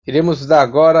Iremos estudar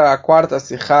agora a quarta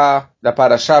Sihá da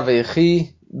Parashá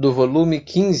Vayechi, do volume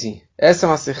 15. Essa é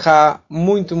uma Sihá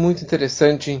muito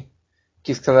interessante,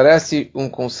 que esclarece um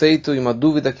conceito e uma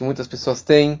dúvida que muitas pessoas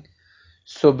têm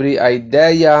sobre a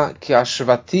ideia que a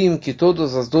Shvatim, que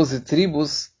todas as 12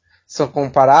 tribos, são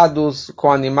comparados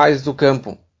com animais do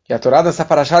campo. E a Torá dessa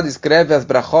Parashá descreve as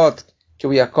brachot que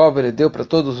o Yaakov ele deu para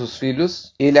todos os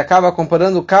filhos, e ele acaba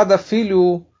comparando cada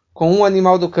filho com um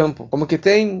animal do campo, como que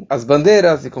tem as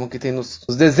bandeiras e como que tem nos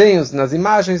desenhos, nas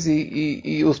imagens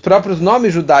e os próprios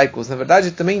nomes judaicos. Na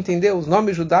verdade, também entender os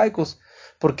nomes judaicos,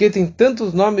 porque tem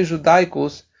tantos nomes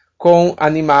judaicos com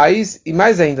animais, e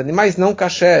mais ainda, animais não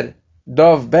kasher,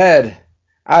 Dov Ber,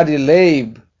 Ari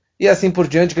Leib, e assim por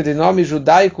diante, que tem nomes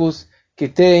judaicos que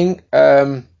tem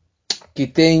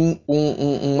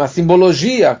uma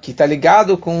simbologia que está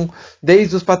ligado com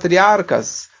desde os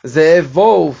patriarcas, Zeev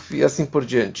Wolf e assim por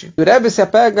diante. O Rebbe se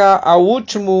apega ao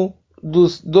último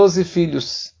dos 12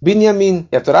 filhos, Binyamin.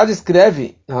 E a Torá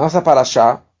descreve na nossa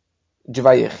Parashá de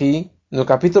Vayechi, no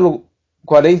capítulo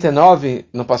 49,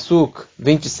 no Pasuk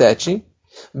 27,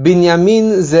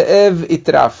 Binyamin Zeev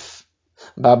Itraf,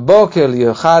 Baboker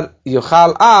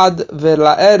yochal ad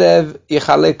velaerev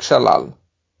yichalek shalal.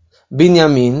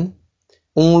 Binyamin,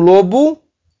 um lobo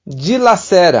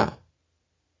dilacera.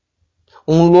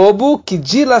 Um lobo que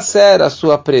dilacera a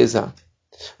sua presa.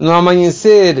 No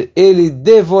amanhecer, ele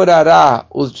devorará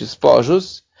os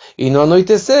despojos, e no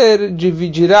anoitecer,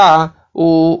 dividirá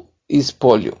o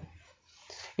espólio.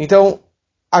 Então,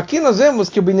 aqui nós vemos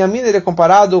que o Binyamin ele é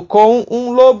comparado com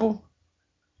um lobo.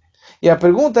 E a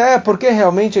pergunta é, por que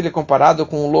realmente ele é comparado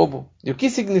com um lobo? E o que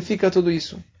significa tudo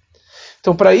isso?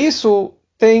 Então, para isso,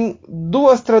 tem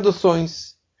duas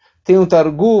traduções. Tem o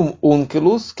Targum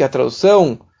Onkelos, que é a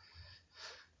tradução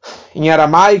em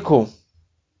aramaico,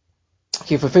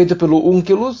 que foi feito pelo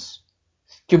Onkelos,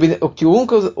 que o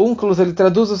Onkelos ele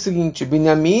traduz o seguinte: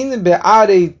 Binyamin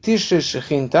be'arei tishesh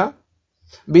chinta,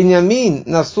 Binyamin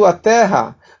na sua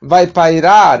terra vai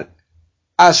pairar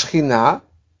a Shekhinah,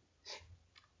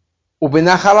 o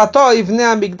Benachalató ivne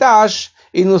amigdash,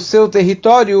 e no seu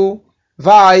território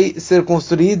vai ser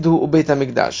construído o Beit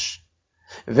HaMikdash.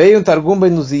 Veio um Targum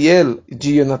Ben Uziel,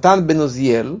 de Yonatan Ben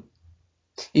Uziel,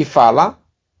 e fala,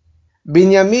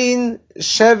 Binyamin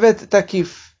Shevet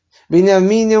Takif.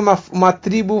 Binyamin é uma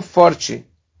tribo forte.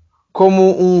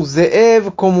 Como um Zeev,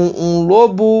 como um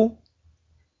lobo,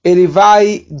 ele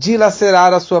vai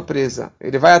dilacerar a sua presa.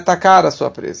 Ele vai atacar a sua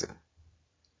presa.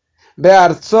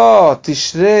 Be'arzo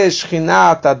Tishre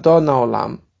Shechinat Adon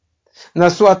Haolam. Na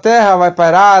sua terra vai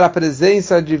parar a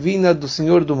presença divina do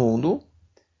Senhor do mundo.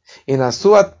 E na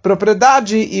sua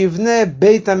propriedade, Ivne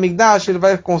Beit HaMikdash, ele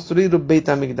vai construir o Beit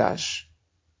HaMikdash.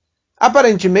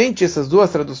 Aparentemente, essas duas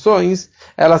traduções,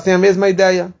 elas têm a mesma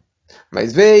ideia.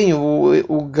 Mas vem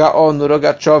o Gaon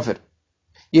Rogachover,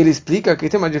 e ele explica que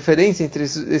tem uma diferença entre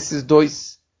esses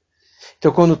dois.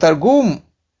 Então, quando o Targum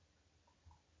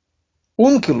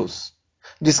Onkelos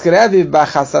descreve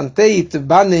Bachasanteit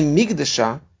Bane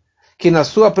Migdasha, que na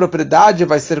sua propriedade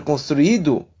vai ser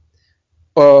construído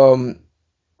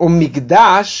o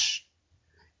Migdash,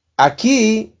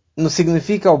 aqui não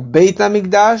significa o Beit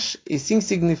HaMikdash, e sim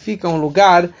significa um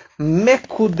lugar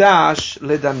Mekudash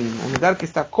Ledamim, um lugar que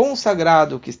está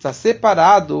consagrado, que está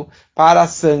separado para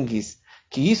sangues.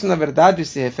 Que isso, na verdade,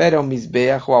 se refere ao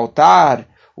Mizbeach, o altar,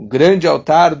 o grande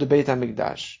altar do Beit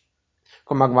HaMikdash.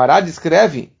 Como a Gemara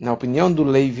descreve, na opinião do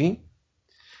Levi,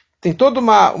 tem toda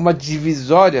uma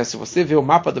divisória. Se você vê o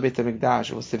mapa do Beit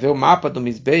HaMikdash, você vê o mapa do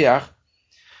Mizbeach,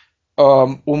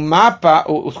 o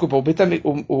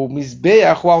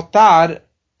Mizbeach, o altar,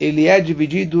 ele é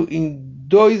dividido em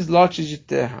 2 lotes de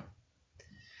terra.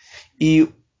 E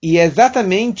é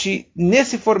exatamente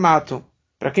nesse formato.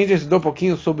 Para quem já estudou um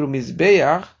pouquinho sobre o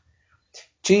Mizbeach,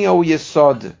 tinha o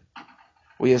Yesod.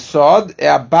 O Yesod é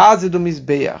a base do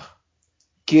Mizbeach,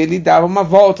 que ele dava uma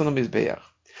volta no Mizbeach.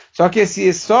 Só que esse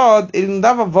Yesod, ele não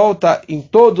dava volta em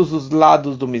todos os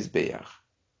lados do Mizbeach.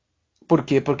 Por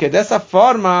quê? Porque dessa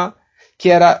forma que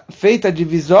era feita a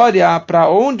divisória para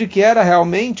onde que era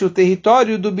realmente o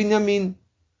território do Binyamin,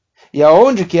 e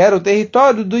aonde que era o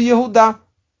território do Yehudá.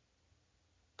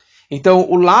 Então,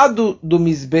 o lado do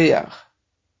Mizbeach,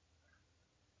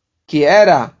 que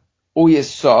era o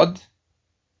Yesod,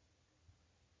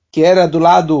 que era do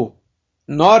lado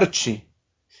norte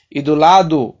e do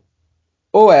lado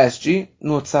oeste,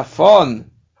 no Tzafon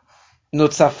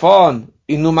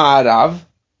e no Ma'arav,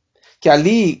 que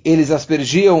ali eles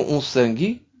aspergiam um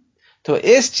sangue. Então,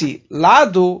 este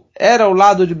lado era o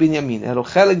lado de Binyamin, era o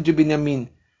Helek de Binyamin.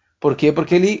 Por quê?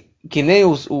 Porque ele, que nem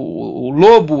o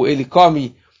lobo, ele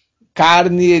come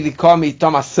carne, ele come e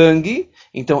toma sangue.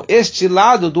 Então, este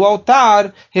lado do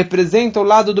altar representa o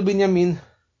lado do Benjamim.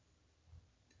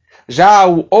 Já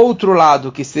o outro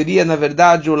lado, que seria, na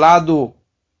verdade, o lado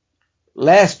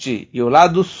leste e o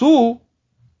lado sul,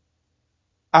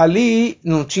 ali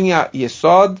não tinha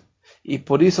Yesod, e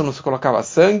por isso não se colocava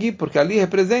sangue, porque ali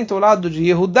representa o lado de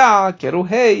Yehudá, que era o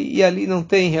rei, e ali não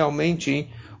tem realmente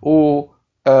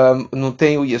não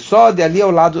tem o Yesod, e ali é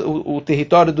o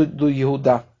território do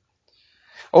Yehudá.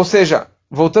 Ou seja,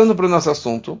 voltando para o nosso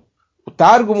assunto, o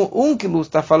Targum Onkelos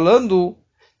está falando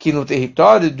que no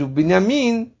território do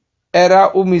Benjamim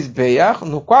era o Mizbeach,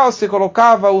 no qual se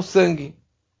colocava o sangue.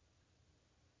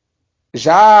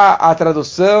 Já a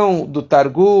tradução do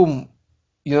Targum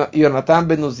Yonatan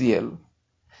Ben Uziel,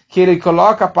 que ele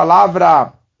coloca a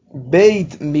palavra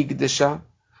Beit Migdasha,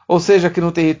 ou seja, que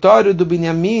no território do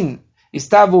Benjamim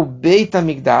estava o Beit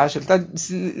HaMikdash,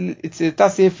 ele está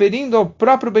se referindo ao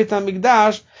próprio Beit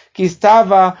HaMikdash, que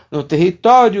estava no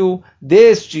território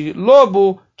deste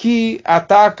lobo que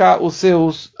ataca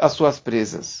as suas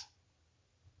presas.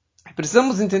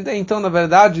 Precisamos entender, então, na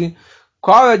verdade,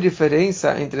 qual é a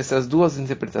diferença entre essas duas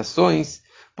interpretações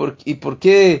e por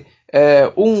que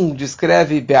um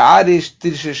descreve Be'aresh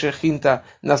Tirshe Shechinta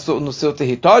no seu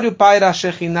território, Paira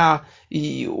Shechinah,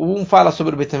 e um fala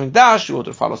sobre o Beit HaMikdash, o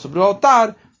outro fala sobre o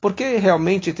altar, porque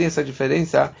realmente tem essa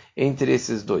diferença entre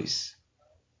esses dois.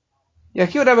 E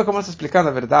aqui o Rebbe começa a explicar,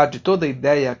 na verdade, toda a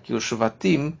ideia que os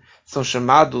Shvatim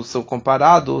são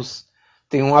comparados,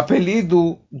 tem um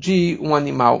apelido de um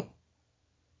animal.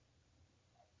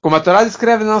 Como a Torá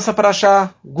descreve na nossa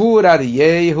parashá, Gur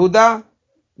Aryeh Yehuda.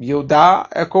 Yehuda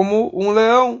é como um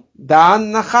leão. Dan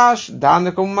Nachash. Dan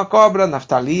é como uma cobra.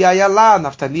 Naftali Ayala.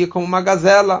 Naftali é como uma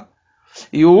gazela.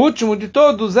 E o último de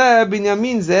todos é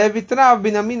Benjamim, Zev e Trav.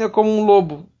 Benjamim é como um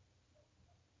lobo.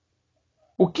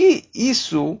 O que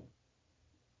isso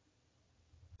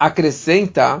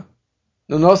acrescenta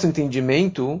no nosso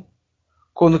entendimento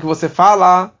quando que você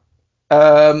fala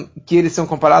que eles são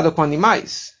comparados com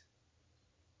animais?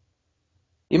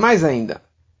 E mais ainda,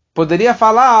 poderia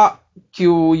falar que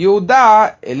o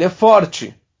Yehudá, ele é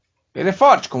forte. Ele é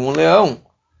forte, como um leão.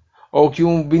 Ou que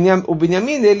o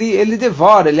Benjamim, ele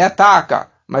devora, ele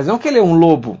ataca. Mas não que ele é um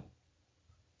lobo.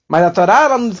 Mas a Torá,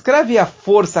 ela não descreve a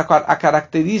força, a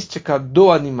característica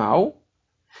do animal.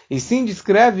 E sim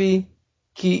descreve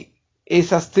que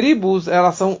essas tribos,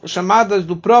 elas são chamadas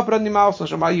do próprio animal. São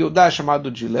chamadas, Yehudá é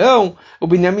chamado de leão. O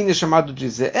Benjamim é chamado de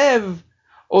Zeev.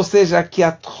 Ou seja, que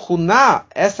a Tchuná,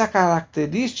 essa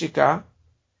característica,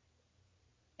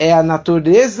 é a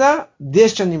natureza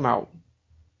deste animal.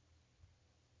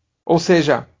 Ou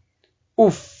seja,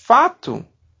 o fato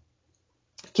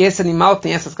que esse animal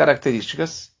tem essas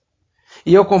características,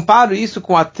 e eu comparo isso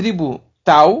com a tribo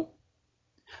tal,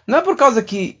 não é por causa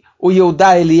que o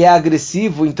Yehudá ele é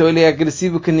agressivo, então ele é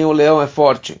agressivo que nem o leão é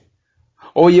forte.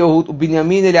 Ou o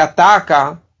Benjamim ele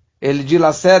ataca, ele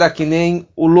dilacera que nem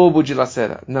o lobo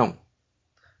dilacera. Não.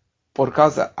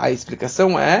 A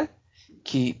explicação é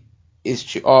que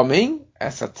este homem,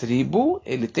 essa tribo,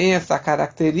 ele tem essa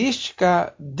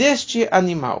característica deste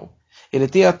animal. Ele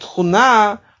tem a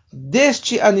tchuná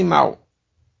deste animal.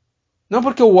 Não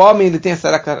porque o homem ele tem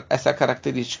essa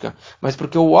característica, mas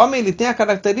porque o homem ele tem a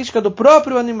característica do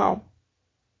próprio animal.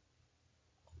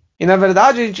 E na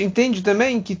verdade a gente entende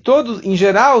também que em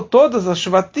geral, todas as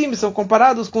Shvatim são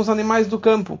comparados com os animais do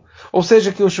campo. Ou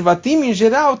seja, que o Shvatim em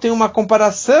geral tem uma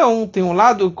comparação, tem um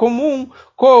lado comum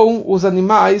com os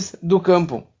animais do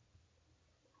campo.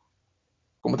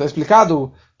 Como está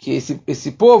explicado, que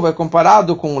esse povo é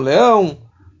comparado com um leão,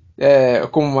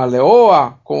 com uma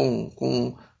leoa,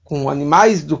 com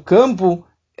animais do campo.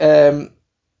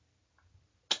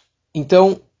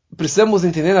 Então, precisamos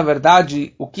entender, na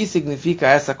verdade, o que significa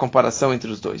essa comparação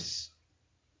entre os dois.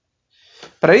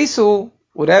 Para isso,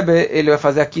 o Rebbe ele vai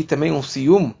fazer aqui também um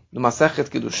siyum do Masechet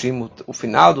Kiddushin, o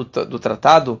final do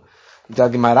tratado da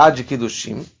Gemara de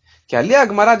Kiddushin, que ali a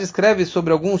Gemara descreve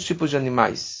sobre alguns tipos de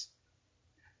animais.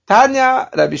 Tanya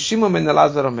Rabbi Shimon ben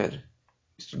Elazar Omer.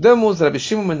 Estudamos Rabbi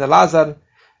Shimon ben Elazar,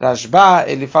 Rashba,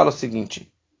 ele fala o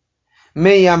seguinte: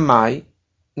 Meiamai,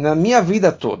 na minha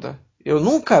vida toda, eu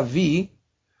nunca vi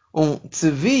um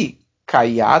tzvi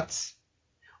kayat,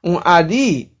 um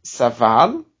ari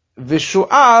saval,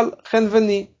 veshual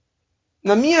chenveni.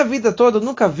 Na minha vida toda eu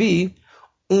nunca vi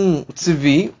um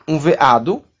tzvi, um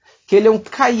veado, que ele é um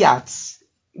kayat.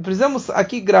 Precisamos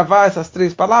aqui gravar essas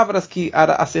três palavras que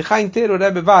a Sechá inteira o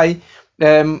Rebbe vai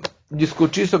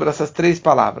discutir sobre essas três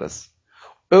palavras.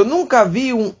 Eu nunca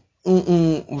vi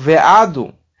um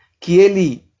veado que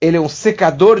ele é um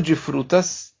secador de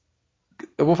frutas.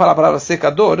 Eu vou falar a palavra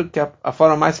secador, que é a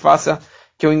forma mais fácil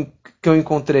que eu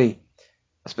encontrei.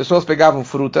 As pessoas pegavam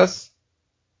frutas,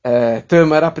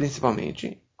 tâmara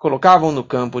principalmente, colocavam no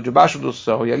campo debaixo do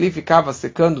sol e ali ficava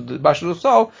secando debaixo do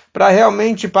sol para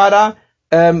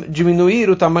diminuir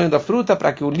o tamanho da fruta,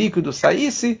 para que o líquido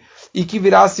saísse e que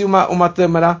virasse uma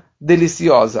tâmara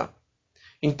deliciosa.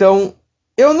 Então,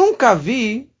 eu nunca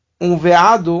vi um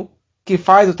veado que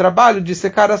faz o trabalho de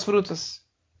secar as frutas.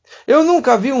 Eu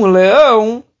nunca vi um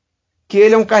leão que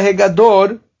ele é um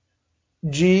carregador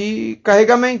de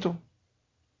carregamento.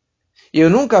 E eu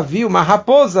nunca vi uma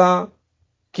raposa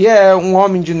que é um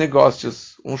homem de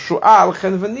negócios. Um shu'al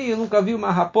chanvani, eu nunca vi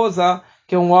uma raposa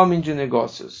que é um homem de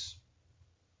negócios.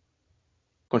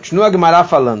 Continua a Gemara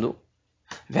falando.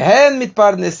 Vehem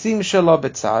mitparnesim shelo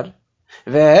betzar,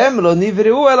 vehem lo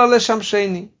nivreu ela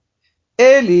leshamsheni.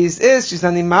 Estes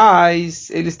animais,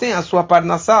 eles têm a sua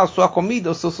parnassá, a sua comida,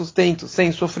 o seu sustento,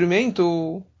 sem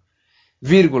sofrimento,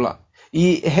 vírgula.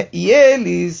 E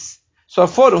eles só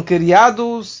foram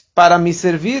criados para me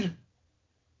servir,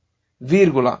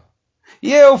 vírgula.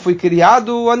 E eu fui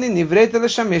criado,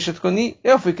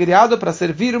 eu fui criado para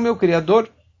servir o meu Criador,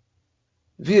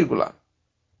 vírgula.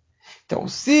 Então,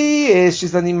 se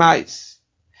estes animais,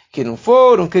 que não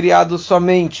foram criados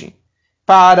somente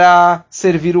para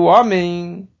servir o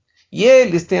homem, e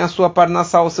eles têm a sua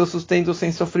parnassá, o seu sustento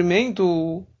sem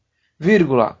sofrimento,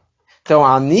 vírgula. Então,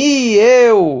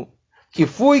 eu, que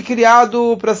fui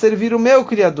criado para servir o meu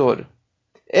Criador,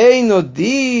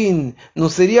 Einodin, não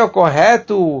seria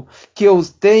correto que eu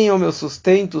tenha o meu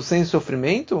sustento sem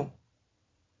sofrimento?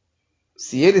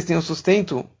 Se eles têm o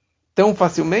sustento tão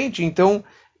facilmente, então,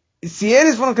 se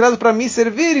eles foram criados para me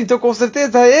servir, então com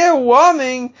certeza eu, o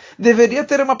homem, deveria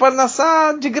ter uma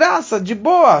parnassá de graça, de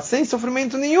boa, sem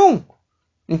sofrimento nenhum.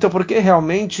 Então por que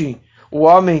realmente o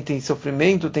homem tem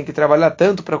sofrimento, tem que trabalhar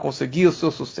tanto para conseguir o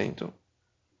seu sustento?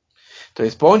 Então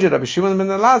responde Rabi Shimon ben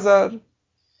Elazar,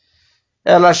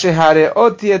 Ela shehare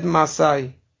otied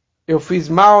masai. Eu fiz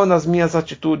mal nas minhas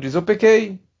atitudes, eu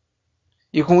pequei.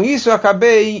 E com isso eu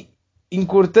acabei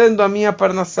encurtando a minha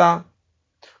parnassá.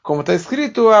 Como está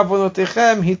escrito,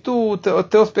 avonotechem hitu, os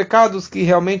teus pecados que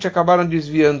realmente acabaram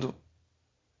desviando.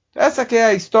 Essa que é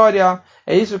a história,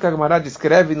 é isso que a Gemara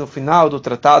descreve no final do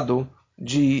tratado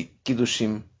de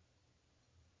Kiddushim.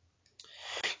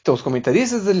 Então os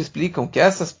comentaristas eles explicam que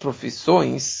essas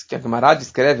profissões que a Gemara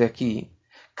descreve aqui,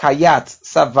 Kayat,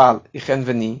 Saval e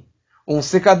Renveni, um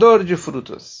secador de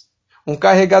frutas, um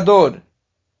carregador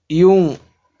e um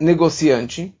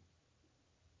negociante,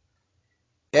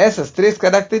 essas três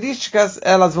características,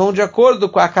 elas vão de acordo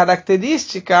com a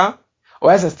característica, ou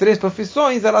essas três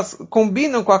profissões, elas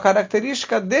combinam com a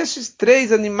característica destes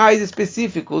três animais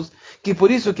específicos, que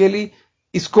por isso que ele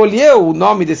escolheu o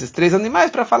nome desses três animais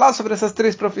para falar sobre essas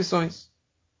três profissões.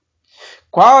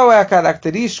 Qual é a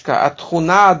característica?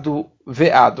 Atchunado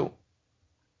veado.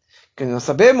 Que nós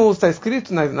sabemos, está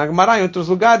escrito na Gemara em outros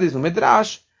lugares, no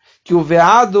Medrash, que o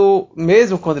veado,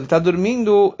 mesmo quando ele está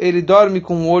dormindo, ele dorme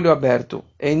com o olho aberto.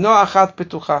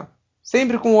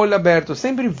 Sempre com o olho aberto,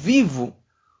 sempre vivo,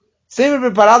 sempre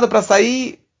preparado para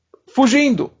sair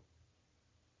fugindo.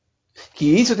 Que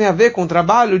isso tem a ver com o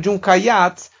trabalho de um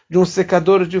kayat, de um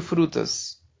secador de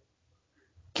frutas.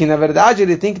 Que na verdade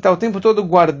ele tem que estar o tempo todo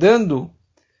guardando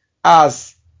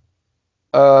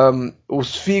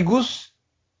os figos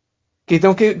que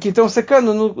estão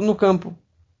secando no campo.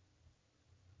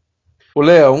 O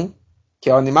leão, que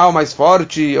é o animal mais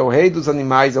forte, é o rei dos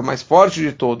animais, é o mais forte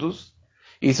de todos.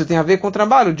 Isso tem a ver com o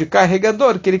trabalho de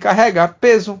carregador, que ele carrega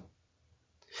peso.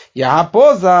 E a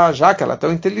raposa, já que ela é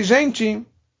tão inteligente,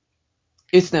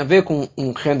 isso tem a ver com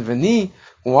um renveni,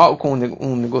 com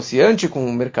um negociante, com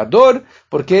um mercador,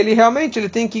 porque ele realmente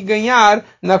tem que ganhar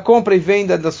na compra e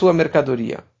venda da sua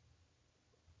mercadoria.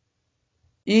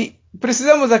 E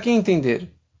precisamos aqui entender,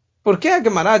 por que a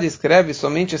Gemara descreve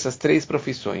somente essas três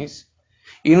profissões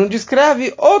e não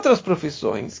descreve outras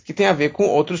profissões que têm a ver com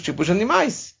outros tipos de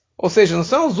animais? Ou seja, não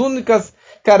são as únicas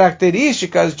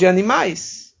características de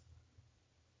animais.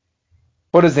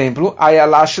 Por exemplo,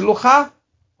 Ayala Shluchá,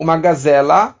 uma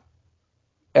gazela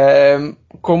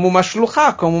como uma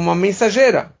shluchá, como uma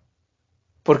mensageira.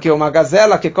 Porque uma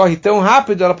gazela que corre tão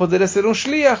rápido, ela poderia ser um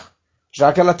shliach,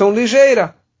 já que ela é tão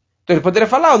ligeira. Então ele poderia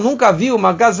falar, eu nunca vi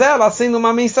uma gazela sendo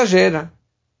uma mensageira.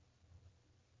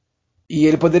 E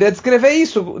ele poderia descrever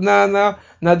isso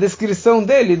na descrição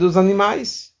dele, dos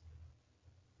animais.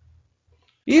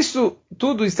 Isso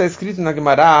tudo está escrito na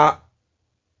Gemara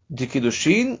de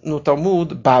Kiddushin, no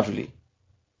Talmud Bavli.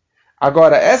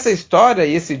 Agora, essa história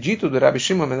e esse dito do Rabbi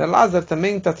Shimon ben Elazar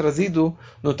também está trazido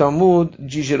no Talmud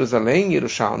de Jerusalém,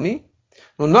 Yerushalmi,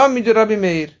 no nome de Rabbi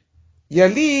Meir. E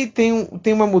ali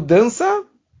tem uma mudança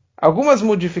algumas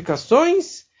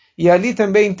modificações e ali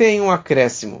também tem um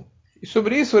acréscimo. E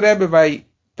sobre isso o Rebbe vai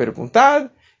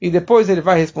perguntar e depois ele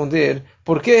vai responder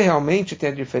por que realmente tem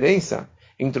a diferença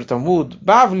entre o Talmud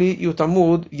Bavli e o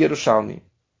Talmud Yerushalmi.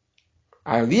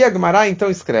 Ali a Gemara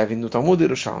então escreve no Talmud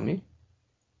Yerushalmi: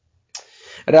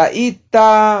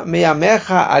 Ra'ita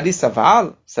meyamecha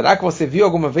arisaval? Será que você viu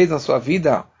alguma vez na sua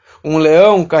vida um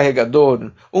leão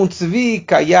carregador, um tzvi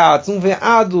kayatz, um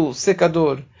veado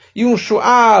secador, e um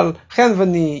shual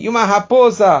henvani, e uma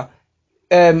raposa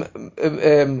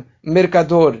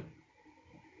mercador,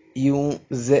 e um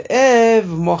zeev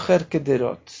mocher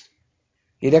kederot?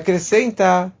 Ele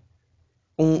acrescenta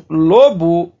um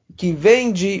lobo que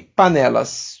vende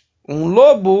panelas. Um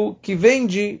lobo que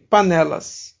vende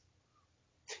panelas.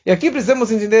 E aqui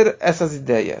precisamos entender essas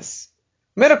ideias.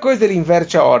 Primeira coisa, ele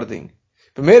inverte a ordem.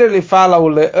 Primeiro ele fala o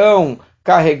leão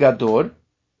carregador,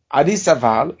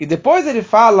 arisaval, e depois ele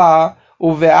fala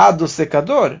o veado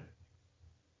secador.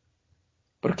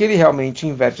 Porque ele realmente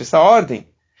inverte essa ordem.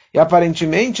 E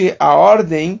aparentemente a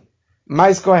ordem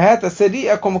mais correta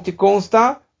seria como que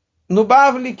consta no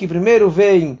Bavli, que primeiro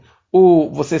vem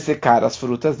você secar as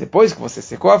frutas, depois que você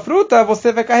secou a fruta,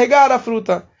 você vai carregar a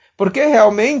fruta. Porque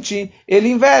realmente ele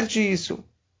inverte isso.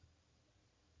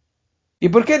 E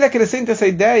por que ele acrescenta essa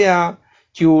ideia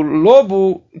que o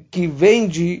lobo que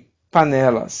vende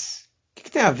panelas? O que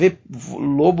tem a ver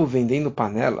lobo vendendo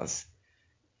panelas?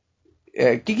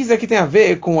 O que isso aqui tem a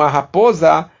ver com a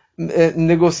raposa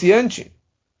negociante?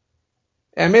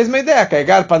 É a mesma ideia,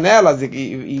 carregar panelas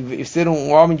e ser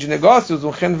um homem de negócios, um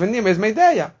renveni, a mesma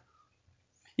ideia.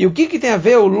 E o que tem a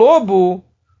ver o lobo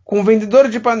com o vendedor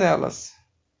de panelas?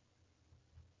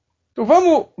 Então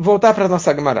vamos voltar para a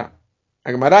nossa Gemara.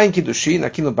 A Gemara em Kiddushin,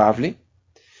 aqui no Bavli.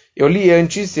 Eu li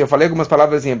antes, eu falei algumas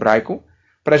palavras em hebraico,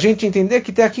 para a gente entender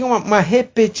que tem aqui uma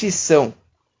repetição.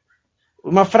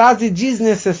 Uma frase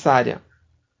desnecessária.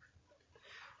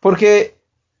 Porque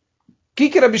o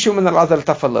que Rabi Shimon Elazar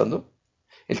está falando?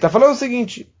 Ele está falando o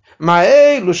seguinte: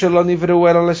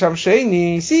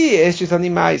 se estes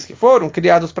animais que foram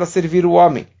criados para servir o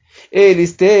homem,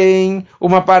 eles têm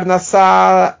uma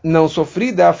parnassá não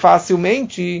sofrida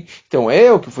facilmente, então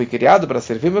eu que fui criado para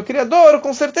servir meu Criador,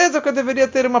 com certeza que eu deveria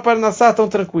ter uma parnassá tão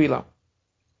tranquila.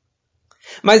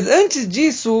 Mas antes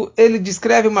disso, ele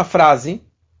descreve uma frase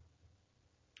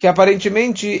que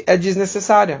aparentemente é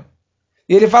desnecessária.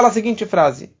 E ele fala a seguinte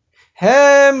frase: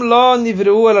 Hem lo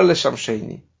nivreu ela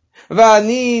leshamsheini,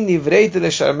 vani nivreit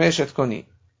leshameshet koni.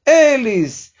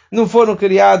 Eles não foram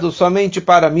criados somente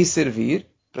para me servir,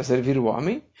 para servir o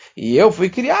homem, e eu fui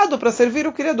criado para servir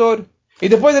o Criador. E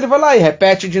depois ele vai lá e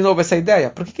repete de novo essa ideia.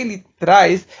 Por que ele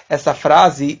traz essa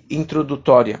frase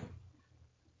introdutória?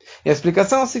 E a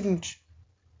explicação é a seguinte.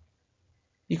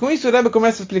 E com isso o Rebbe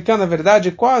começa a explicar, na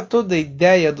verdade, qual é toda a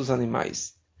ideia dos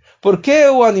animais. Por que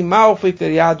o animal foi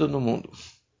criado no mundo?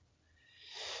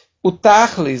 O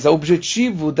Tachlis, o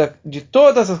objetivo de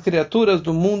todas as criaturas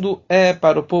do mundo é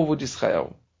para o povo de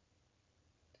Israel.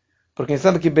 Porque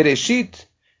sabe que Bereshit,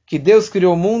 que Deus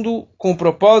criou o mundo com o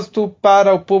propósito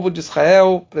para o povo de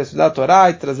Israel, para estudar a Torá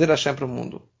e trazer Hashem para o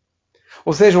mundo.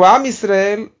 Ou seja, o Am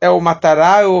Israel é o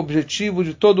matará, é o objetivo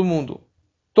de todo mundo.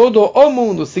 Todo o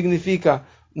mundo significa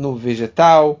no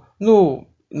vegetal, no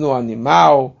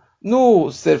animal, no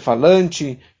ser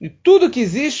falante, e tudo que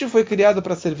existe foi criado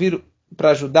para servir,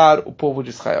 para ajudar o povo de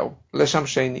Israel. Lesham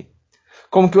Sheini.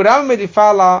 Como que o Rambam ele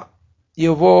fala, e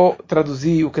eu vou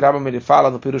traduzir o que o Rambam ele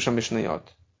fala no Pirush HaMishnayot.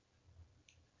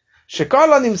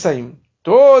 Shekol Animsaim,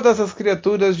 todas as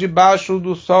criaturas debaixo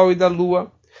do sol e da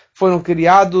lua foram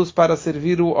criados para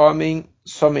servir o homem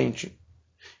somente.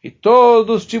 E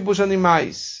todos os tipos de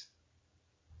animais.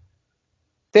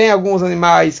 Tem alguns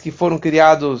animais que foram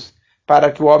criados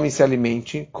para que o homem se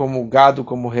alimente, como o gado,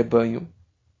 como o rebanho.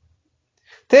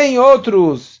 Tem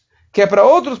outros que é para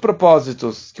outros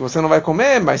propósitos, que você não vai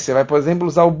comer, mas você vai, por exemplo,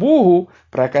 usar o burro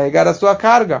para carregar a sua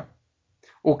carga.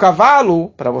 O cavalo,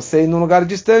 para você ir num lugar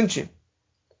distante.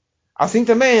 Assim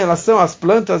também em relação às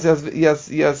plantas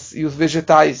e os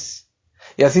vegetais.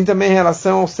 E assim também em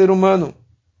relação ao ser humano.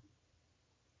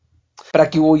 Para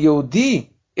que o Yehudi,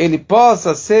 ele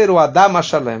possa ser o Adam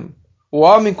HaShalem, o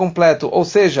homem completo, ou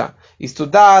seja,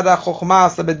 estudar a Chokhmah, a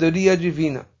sabedoria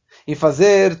divina, e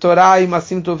fazer Torá e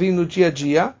Masim Tovim no dia a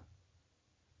dia.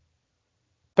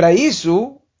 Para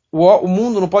isso, o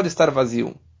mundo não pode estar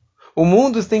vazio. O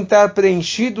mundo tem que estar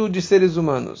preenchido de seres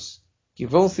humanos, que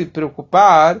vão se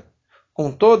preocupar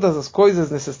com todas as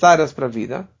coisas necessárias para a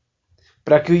vida,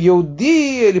 para que o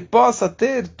Yehudi ele possa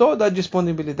ter toda a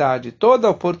disponibilidade, toda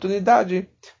a oportunidade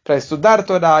para estudar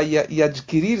Torá e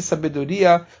adquirir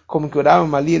sabedoria, como que o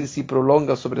Rambam ali ele se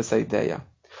prolonga sobre essa ideia.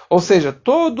 Ou seja,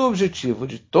 todo o objetivo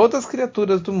de todas as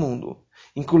criaturas do mundo,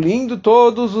 incluindo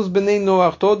todos os Benei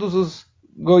Noach, todos os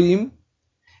Goim,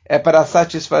 é para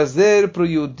satisfazer para o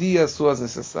Yehudi as suas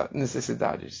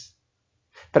necessidades.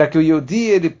 Para que o Yehudi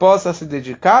ele possa se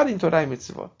dedicar em Torá e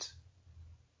Mitzvot.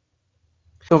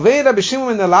 Então vem Rabbi Shimon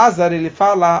ben Elazar, ele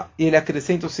fala e ele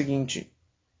acrescenta o seguinte,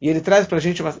 e ele traz para a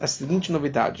gente a seguinte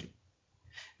novidade.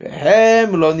 Vehem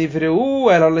lo nivreu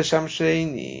ela lesham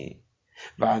sheini.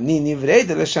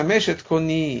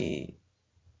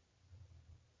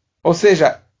 Ou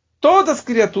seja, todas as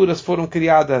criaturas foram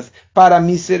criadas para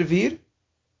me servir,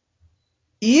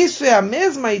 e isso é a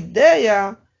mesma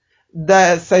ideia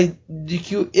de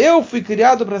que eu fui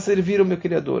criado para servir o meu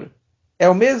Criador. É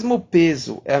o mesmo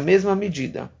peso, é a mesma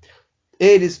medida.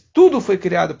 Tudo foi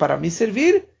criado para me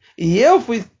servir, e eu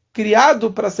fui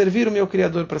criado para servir o meu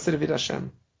Criador, para servir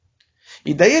Hashem.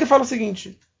 E daí ele fala o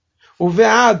seguinte, o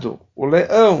veado, o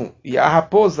leão e a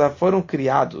raposa foram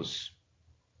criados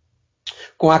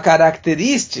com a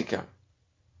característica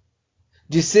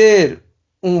de ser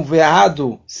um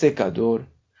veado secador,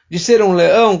 de ser um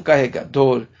leão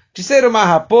carregador, de ser uma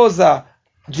raposa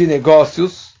de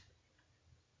negócios.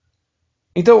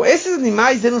 Então, esses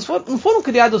animais eles não foram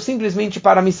criados simplesmente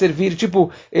para me servir,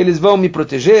 tipo, eles vão me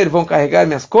proteger, vão carregar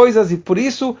minhas coisas,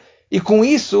 e com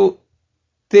isso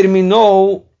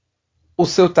terminou o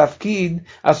seu tafkid,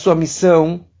 a sua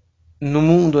missão no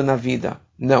mundo, na vida.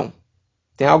 Não.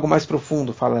 Tem algo mais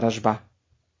profundo, fala Rashba.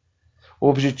 O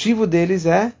objetivo deles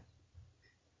é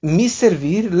me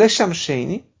servir, lesham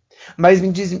sheini, mas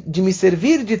de me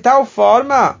servir de tal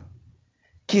forma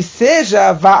que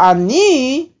seja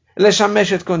va'ani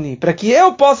leshameshet koni, para que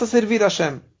eu possa servir a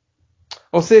Hashem.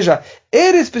 Ou seja,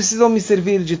 eles precisam me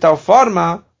servir de tal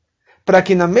forma para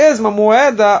que na mesma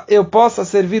moeda eu possa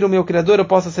servir o meu Criador, eu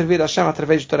possa servir a Hashem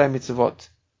através de Torá e Mitzvot.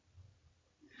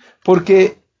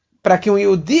 Porque para que um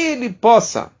Yehudi ele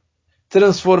possa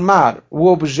transformar o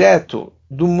objeto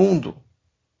do mundo,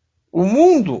 o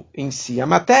mundo em si, a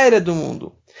matéria do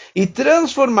mundo, e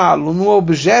transformá-lo num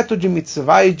objeto de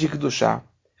mitzvah e de kedushá,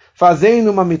 fazendo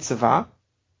uma mitzvah,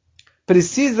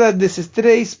 precisa desses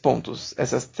 3 pontos,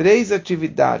 essas 3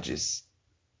 atividades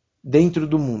dentro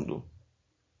do mundo.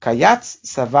 Kayatz,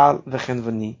 Saval,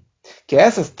 Vechenvani. Que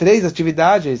essas 3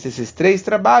 atividades, esses 3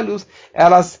 trabalhos,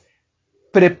 elas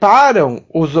preparam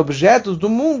os objetos do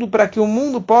mundo para que o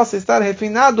mundo possa estar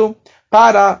refinado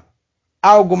para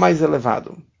algo mais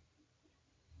elevado.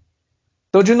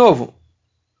 Então, de novo,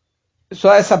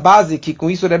 só essa base que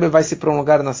com isso o Rebbe vai se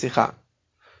prolongar na Sihá.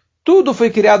 Tudo foi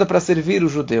criado para servir o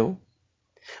judeu,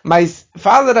 mas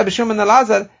fala Rabbi Shimon ben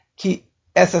Elazar que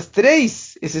esses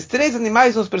três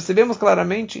animais nós percebemos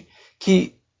claramente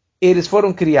que eles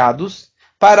foram criados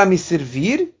para me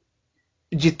servir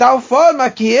de tal forma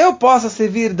que eu possa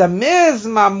servir da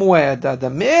mesma moeda, da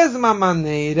mesma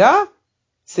maneira,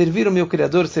 servir o meu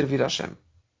Criador, servir a Hashem.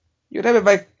 E o Rebbe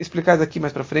vai explicar daqui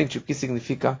mais para frente o que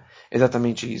significa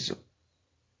exatamente isso.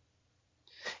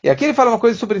 E aqui ele fala uma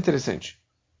coisa super interessante.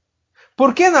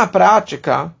 Por que na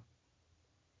prática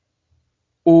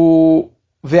o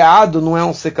veado não é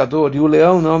um secador e o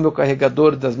leão não é o meu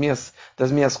carregador das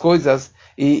minhas coisas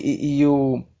e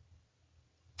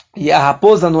a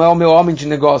raposa não é o meu homem de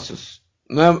negócios,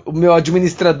 não é o meu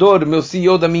administrador, o meu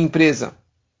CEO da minha empresa?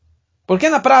 Por que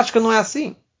na prática não é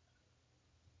assim?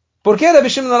 Por que Rabbi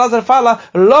Shimon ben Elazar fala,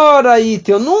 Loraite,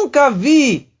 eu nunca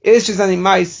vi estes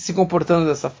animais se comportando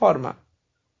dessa forma?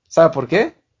 Sabe por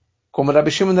quê? Como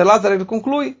Rabbi Shimon ben Elazar ele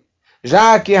conclui,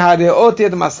 já que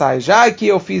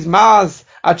eu fiz más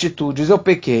atitudes, eu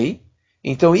pequei,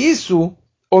 então isso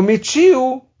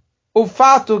omitiu o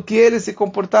fato que eles se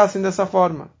comportassem dessa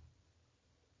forma.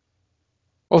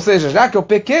 Ou seja, já que eu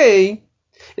pequei,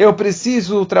 eu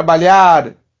preciso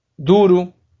trabalhar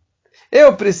duro,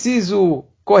 eu preciso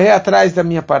correr atrás da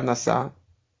minha parnassá.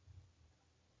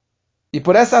 E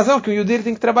por essa razão que o Yehudi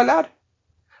tem que trabalhar.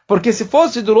 Porque se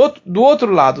fosse do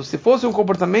outro lado, se fosse um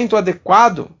comportamento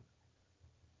adequado,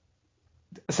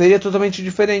 seria totalmente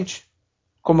diferente.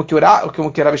 Como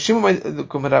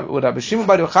o Rabbi Shimon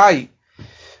Bar Yochai,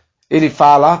 ele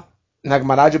fala na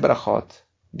Gemara de Brachot,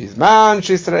 Bisman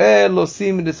she'Israel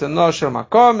osim retzono shel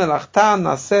makom melachtan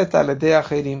naset al yedei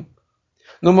acherim.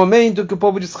 No momento que o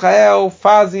povo de Israel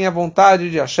fazem a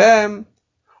vontade de Hashem,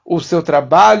 o seu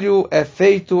trabalho é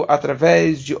feito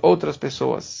através de outras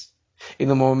pessoas. E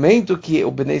no momento que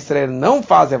o Bnei Israel não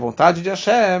faz a vontade de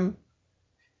Hashem,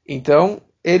 então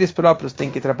eles próprios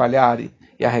têm que trabalhar e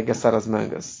arregaçar as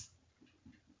mangas.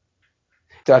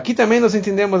 Então aqui também nós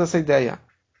entendemos essa ideia,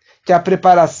 que a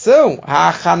preparação,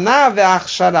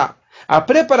 a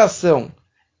preparação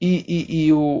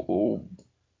e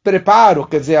preparo,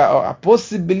 quer dizer, a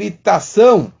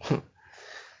possibilitação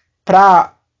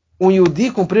para um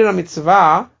Yehudi cumprir a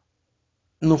mitzvah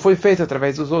não foi feito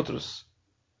através dos outros.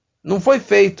 Não foi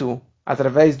feito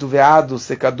através do veado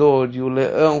secador, e o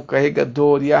leão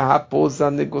carregador, e a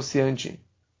raposa negociante.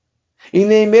 E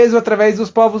nem mesmo através dos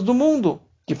povos do mundo,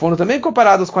 que foram também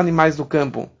comparados com animais do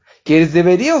campo, que eles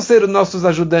deveriam ser os nossos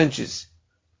ajudantes.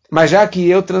 Mas já que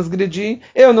eu transgredi,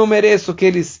 eu não mereço que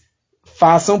eles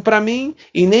façam para mim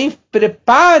e nem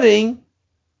preparem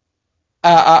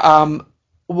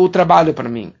o trabalho para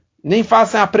mim. Nem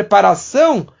façam a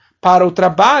preparação para o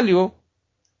trabalho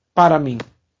para mim.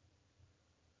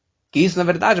 Que isso, na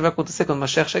verdade, vai acontecer quando o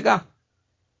Mashiach chegar.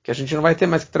 Que a gente não vai ter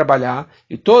mais que trabalhar.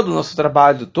 E todo o nosso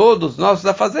trabalho, todos os nossos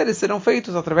afazeres serão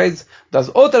feitos através das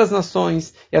outras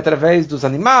nações, e através dos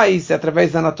animais, e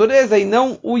através da natureza, e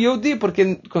não o Yehudi.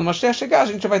 Porque quando o Mashiach chegar, a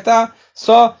gente vai estar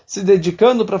só se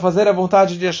dedicando para fazer a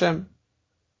vontade de Hashem.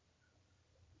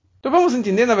 Então vamos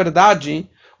entender, na verdade,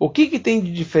 o que tem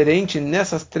de diferente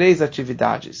nessas três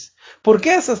atividades. Porque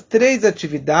essas três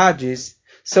atividades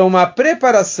são uma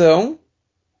preparação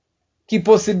que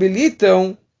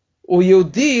possibilitam o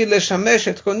Yehudi Leshamesh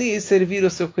et Koni servir o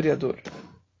seu Criador.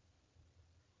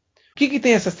 O que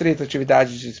tem essas três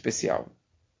atividades de especial?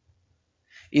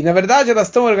 E na verdade elas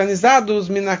estão organizadas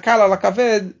Minakala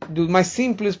Lakaved, do mais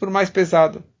simples para o mais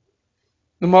pesado,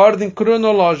 numa ordem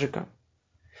cronológica.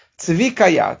 Tzvi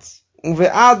Kayatz, um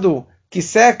veado que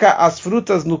seca as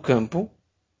frutas no campo.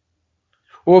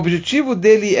 O objetivo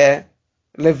dele é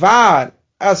levar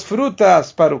as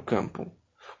frutas para o campo,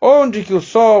 onde que o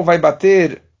sol vai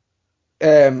bater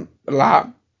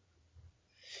lá,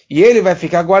 e ele vai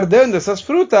ficar guardando essas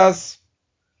frutas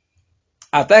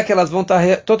até que elas vão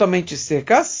estar totalmente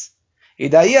secas, e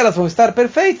daí elas vão estar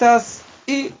perfeitas,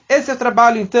 e esse é o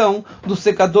trabalho então do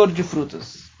secador de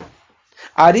frutas.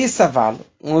 Ari Saval,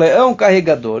 um leão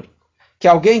carregador, que é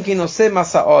alguém que não sei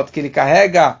Massaot, que ele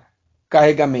carrega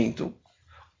carregamento.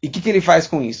 E o que ele faz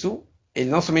com isso? Ele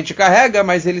não somente carrega,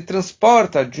 mas ele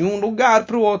transporta de um lugar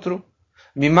para o outro.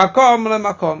 Mimakom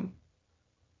lemakom.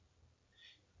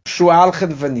 Shual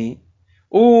Chedvani,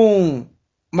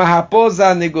 uma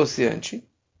raposa negociante,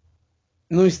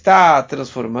 não está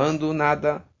transformando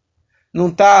nada, não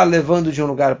está levando de um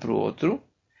lugar para o outro,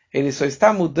 ele só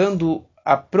está mudando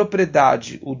a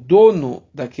propriedade, o dono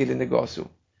daquele negócio.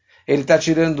 Ele está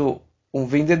tirando um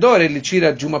vendedor, ele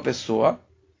tira de uma pessoa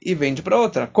e vende para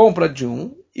outra, compra de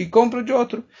um e compra de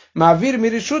outro. Mavir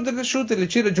mirishut reshut, ele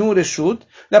tira de um reshut,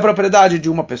 da propriedade de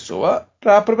uma pessoa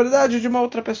para a propriedade de uma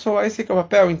outra pessoa. Esse é o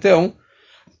papel, então,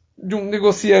 de um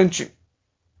negociante.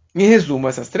 Em resumo,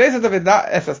 essas três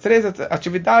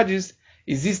atividades,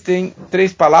 existem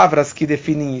três palavras que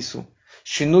definem isso.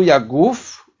 Shinui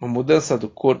aguf, uma mudança do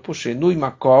corpo. Shinui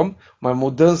makom, uma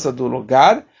mudança do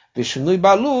lugar. Vishinui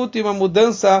balut, uma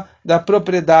mudança da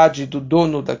propriedade do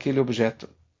dono daquele objeto.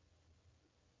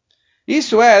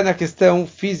 Isso é na questão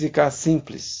física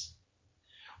simples.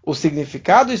 O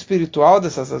significado espiritual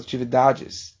dessas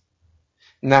atividades,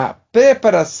 na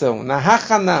preparação, na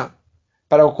hachaná,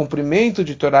 para o cumprimento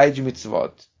de Torá e de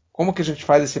mitzvot. Como que a gente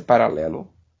faz esse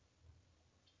paralelo?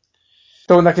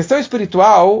 Então, na questão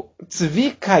espiritual,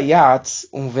 tzvi kayatz,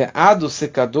 um veado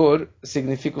secador,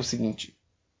 significa o seguinte.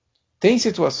 Tem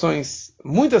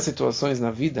muitas situações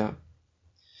na vida,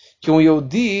 que um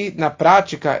Yehudi, na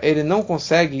prática, ele não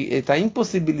consegue, ele está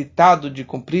impossibilitado de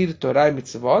cumprir Torá e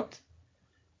Mitzvot,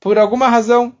 por alguma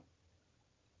razão.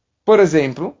 Por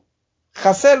exemplo,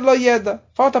 Chaser lo yeda,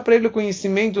 falta para ele o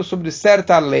conhecimento sobre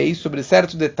certa lei, sobre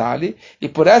certo detalhe, e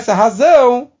por essa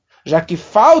razão, já que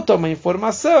falta uma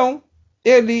informação,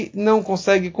 ele não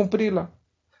consegue cumpri-la.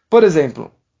 Por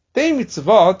exemplo, tem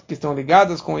mitzvot que estão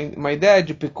ligadas com uma ideia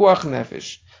de pikuach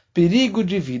nefesh, perigo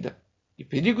de vida. E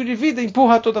perigo de vida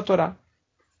empurra toda a Torá.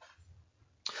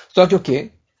 Só que o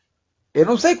quê? Eu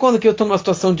não sei quando que eu estou numa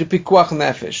situação de pikuach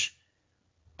nefesh.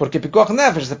 Porque pikuach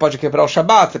nefesh, você pode quebrar o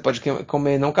Shabbat, você pode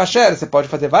comer não kasher, você pode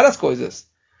fazer várias coisas.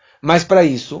 Mas para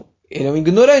isso, ele é um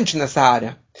ignorante nessa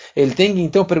área. Ele tem que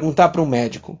então perguntar para um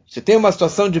médico. Se tem uma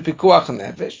situação de pikuach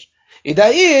nefesh, e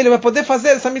daí ele vai poder fazer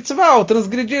essa mitzvah, ou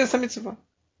transgredir essa mitzvah.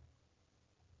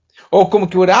 Ou como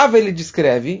que o Rav ele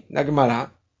descreve na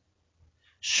Gemara,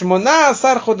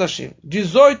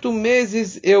 18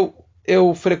 meses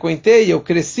eu frequentei, eu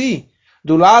cresci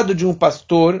do lado de um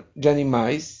pastor de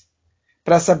animais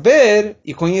para saber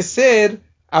e conhecer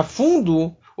a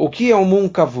fundo o que é um mum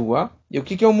kavua e o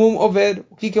que é um mum over,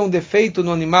 o que é um defeito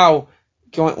no animal,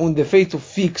 que é um defeito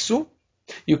fixo,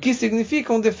 e o que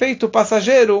significa um defeito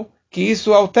passageiro, que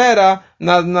isso altera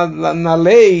na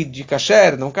lei de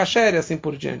kasher, não kasher e assim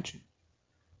por diante.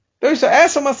 Então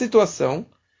essa é uma situação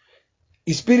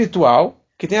espiritual,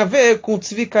 que tem a ver com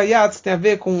tzvikayat, que tem a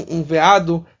ver com um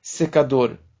veado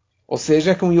secador. Ou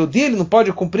seja, que um Yehudi ele não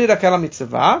pode cumprir aquela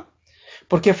mitzvah,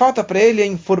 porque falta para ele a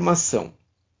informação.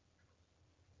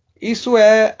 Isso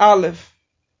é Aleph.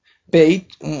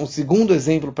 Beit, um segundo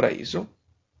exemplo para isso.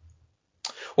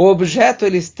 O objeto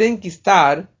eles têm que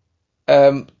estar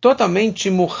totalmente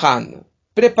muhan,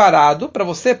 preparado para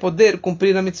você poder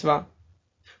cumprir a mitzvah.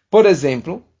 Por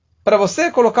exemplo, para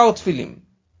você colocar o tefilim,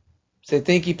 você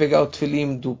tem que pegar o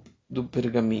tefilim do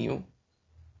pergaminho.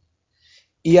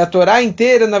 E a Torá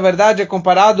inteira, na verdade, é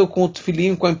comparado com o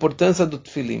tefilim, com a importância do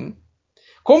tefilim.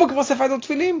 Como que você faz o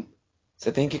tefilim?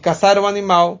 Você tem que caçar o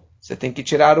animal, você tem que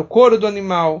tirar o couro do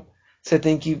animal, você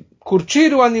tem que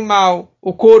curtir o animal,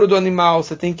 o couro do animal,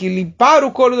 você tem que limpar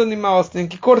o couro do animal, você tem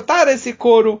que cortar esse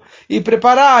couro e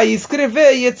preparar e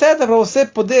escrever e etc. para você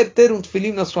poder ter um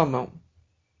tefilim na sua mão.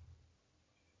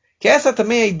 Que essa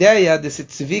também é a ideia desse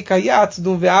tzvikayat, de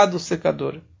um veado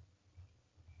secador. O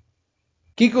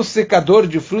que o secador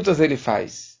de frutas ele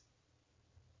faz?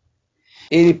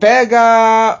 Ele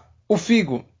pega o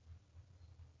figo.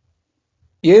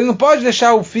 E ele não pode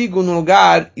deixar o figo num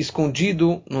lugar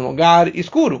escondido, num lugar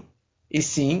escuro. E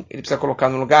sim, ele precisa colocar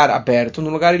num lugar aberto, num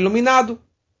lugar iluminado.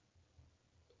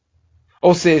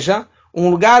 Ou seja, um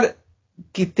lugar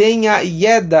que tenha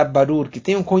yeda barur, que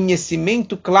tenha um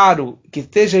conhecimento claro, que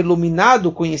esteja iluminado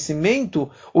o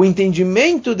conhecimento, o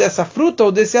entendimento dessa fruta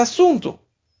ou desse assunto.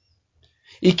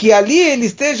 E que ali ele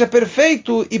esteja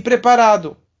perfeito e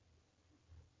preparado.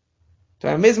 Então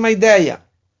é a mesma ideia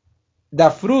da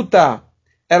fruta,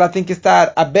 ela tem que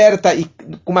estar aberta e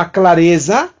com uma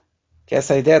clareza, que é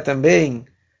essa ideia também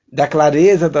da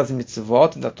clareza das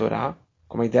mitzvot da Torá,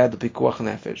 como a ideia do Pikuach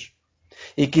Nefesh.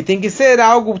 E que tem que ser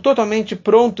algo totalmente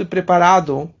pronto e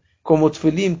preparado, como o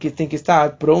tefilim, que tem que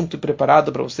estar pronto e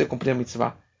preparado para você cumprir a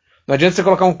mitzvah. Não adianta você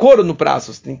colocar um couro no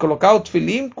braço, você tem que colocar o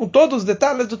tefilim com todos os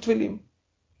detalhes do tefilim.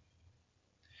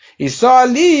 E só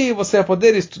ali você vai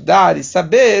poder estudar e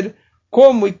saber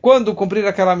como e quando cumprir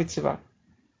aquela mitzvah.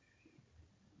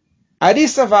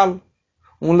 Arisaval,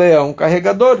 um leão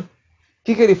carregador, o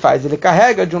que ele faz? Ele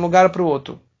carrega de um lugar para o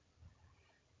outro.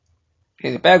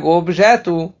 Ele pega o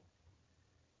objeto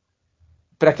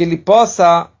para que ele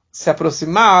possa se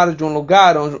aproximar de um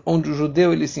lugar onde o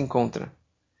judeu ele se encontra.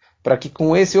 Para que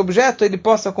com esse objeto ele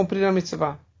possa cumprir a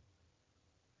mitzvah.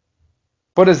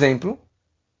 Por exemplo, o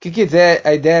que é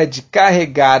a ideia de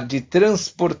carregar, de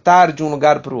transportar de um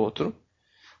lugar para o outro?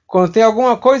 Quando tem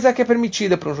alguma coisa que é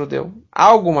permitida para um judeu. Há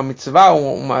alguma mitzvah,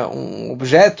 um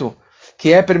objeto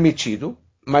que é permitido,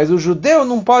 mas o judeu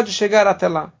não pode chegar até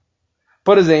lá.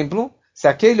 Por exemplo, se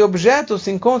aquele objeto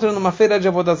se encontra numa feira de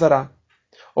Avodah Zarah,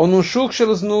 ou num shuk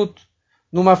shelusnut,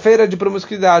 numa feira de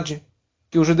promiscuidade,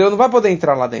 que o judeu não vai poder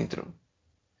entrar lá dentro.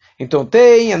 Então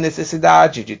tem a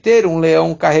necessidade de ter um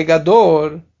leão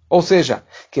carregador, ou seja,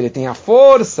 que ele tenha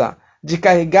força de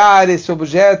carregar esse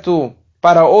objeto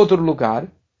para outro lugar,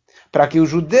 para que o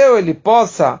judeu ele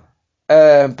possa,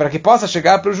 para que possa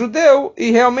chegar para o judeu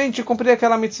e realmente cumprir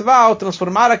aquela mitzvah, ou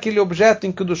transformar aquele objeto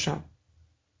em Kedushá.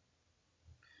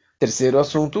 Terceiro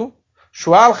assunto,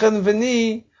 Shual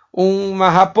Veni, uma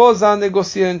raposa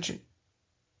negociante.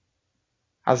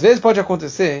 Às vezes pode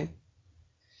acontecer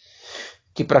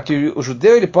que para que o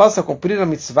judeu ele possa cumprir a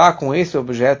mitzvah com esse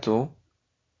objeto,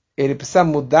 ele precisa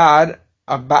mudar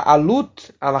a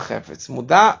ba'alut al-hafetz,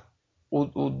 mudar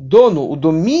o dono, o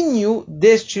domínio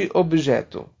deste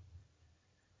objeto.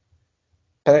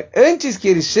 Antes que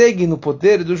ele chegue no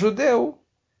poder do judeu,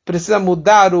 precisa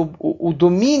mudar o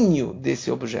domínio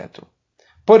desse objeto.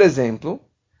 Por exemplo,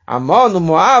 Amon,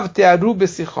 Moav, Tearu,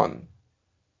 Besichon.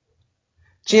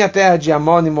 Tinha a terra de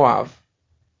Amon e Moav.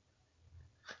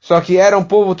 Só que era um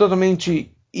povo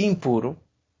totalmente impuro.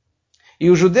 E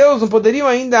os judeus não poderiam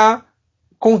ainda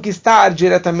conquistar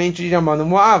diretamente de Amon e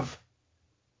Moav,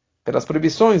 pelas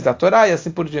proibições da Torá e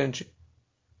assim por diante.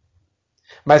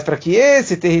 Mas para que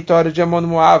esse território de Amon e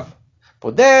Moav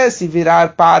pudesse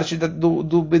virar parte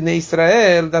do Bnei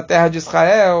Israel, da terra de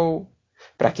Israel,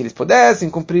 para que eles pudessem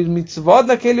cumprir mitzvot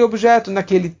naquele objeto,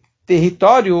 naquele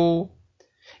território,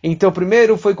 então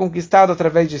primeiro foi conquistado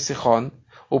através de Sihon.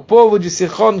 O povo de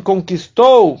Sihon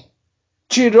conquistou,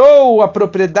 tirou a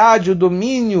propriedade, o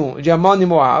domínio de Amon e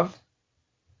Moav,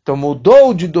 então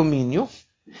mudou de domínio,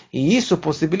 e isso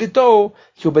possibilitou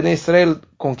que o Bnei Israel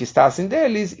conquistassem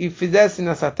deles e fizessem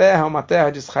nessa terra uma terra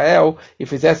de Israel e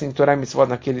fizessem Torah e Mitzvot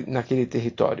naquele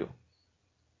território.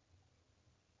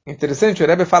 Interessante, o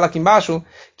Rebbe fala aqui embaixo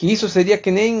que isso seria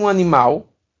que nem um animal.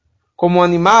 Como um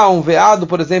animal, um veado,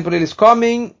 por exemplo, eles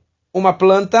comem uma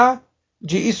planta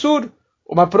de Isur,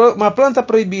 uma planta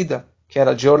proibida. que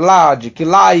era de orlá, de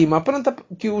quilai, uma planta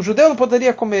que o judeu não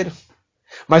poderia comer.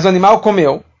 Mas o animal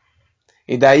comeu.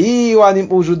 E daí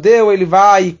o judeu ele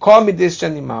vai e come deste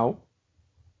animal.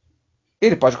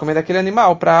 Ele pode comer daquele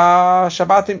animal para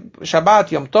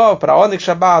Shabbat, Yom Tov, para Oneg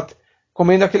Shabbat,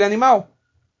 comendo aquele animal.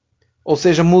 Ou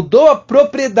seja, mudou a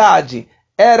propriedade.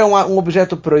 Era um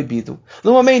objeto proibido.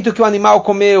 No momento que o animal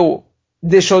comeu,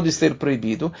 deixou de ser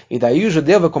proibido. E daí o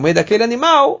judeu vai comer daquele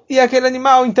animal. E aquele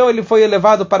animal, então, ele foi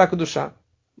elevado para a Kedushá.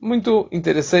 Muito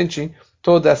interessante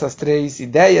todas essas três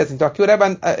ideias. Então aqui o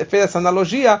Rebbe fez essa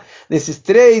analogia desses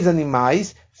três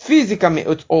animais,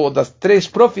 fisicamente, ou das três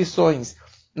profissões,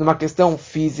 numa questão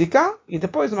física e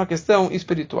depois numa questão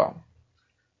espiritual.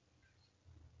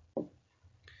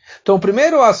 Então, o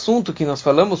primeiro assunto que nós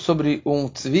falamos sobre um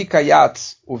tzvi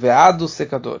kayatz, o veado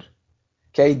secador,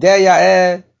 que a ideia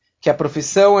é que a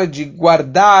profissão é de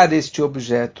guardar este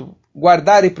objeto,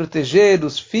 guardar e proteger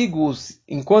os figos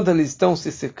enquanto eles estão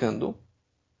se secando.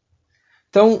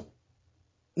 Então,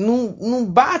 não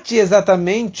bate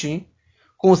exatamente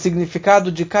com o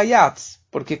significado de kayatz,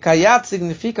 porque kayatz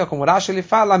significa, como Rashi ele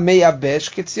fala, meyabesh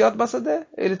ketziot basadeh.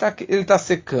 Ele tá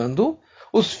secando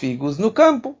os figos no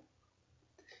campo.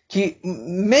 Que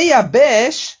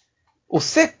meyabesh, o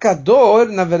secador,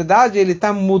 na verdade, ele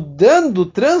está mudando,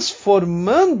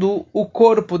 transformando o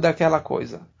corpo daquela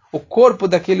coisa, o corpo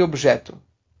daquele objeto.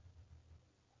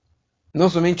 Não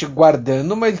somente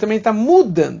guardando, mas ele também está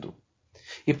mudando.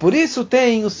 E por isso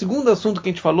tem o segundo assunto que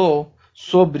a gente falou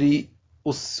sobre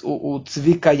o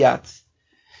tzvi kayatz.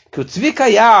 Que o tzvi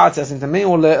kayatz, assim também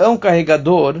o leão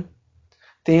carregador,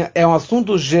 é um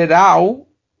assunto geral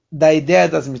da ideia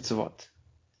das mitzvot.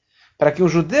 Para que o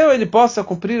judeu ele possa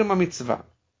cumprir uma mitzvah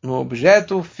no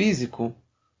objeto físico.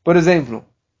 Por exemplo,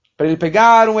 para ele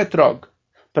pegar um etrog,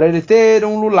 para ele ter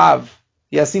um lulav,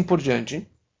 e assim por diante.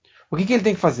 O que ele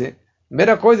tem que fazer?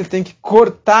 Primeira coisa, ele tem que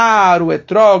cortar o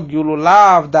etrog e o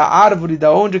lulav da árvore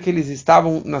da onde que eles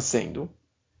estavam nascendo.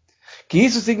 Que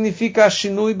isso significa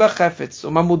shinui bachefetz,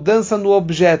 uma mudança no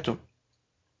objeto.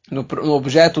 No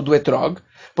objeto do etrog,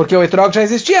 porque o etrog já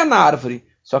existia na árvore.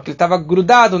 Só que ele estava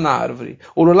grudado na árvore.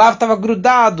 O lulav estava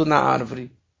grudado na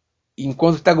árvore. E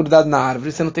enquanto está grudado na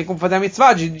árvore, você não tem como fazer a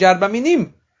mitzvah de arba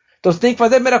minim. Então você tem que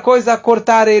fazer a primeira coisa,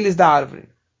 cortar eles da árvore.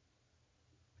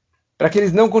 Para que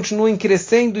eles não continuem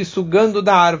crescendo e sugando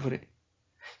da árvore.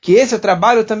 Que esse é o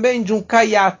trabalho também de um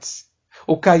kayatz.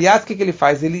 O kayatz, o que ele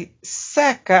faz? Ele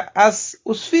seca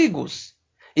os figos.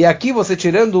 E aqui você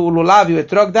tirando o lulav e o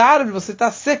etrog da árvore, você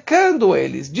está secando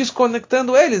eles,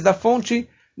 desconectando eles da fonte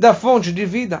de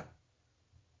vida.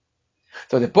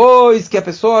 Então depois que a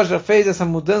pessoa já fez essa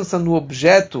mudança no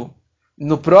objeto,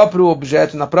 no próprio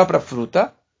objeto, na própria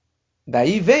fruta,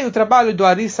 daí vem o trabalho do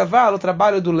Ari Saval, o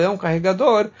trabalho do leão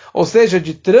carregador, ou seja,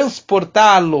 de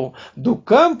transportá-lo do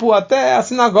campo até a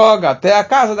sinagoga, até a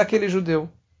casa daquele judeu.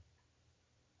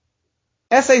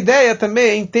 Essa ideia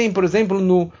também tem, por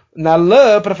exemplo, na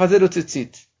lã para fazer o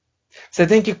tzitzit. Você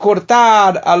tem que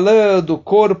cortar a lã do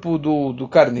corpo do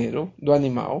carneiro, do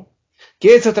animal. Que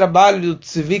esse é o trabalho do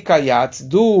tzvi kayatz,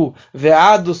 do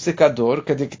veado secador,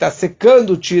 quer dizer, que está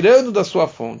secando, tirando da sua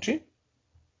fonte.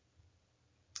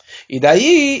 E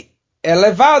daí é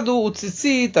levado o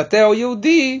tzitzit até o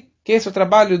Yehudi, que esse é o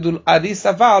trabalho do Ari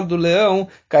Saval, do leão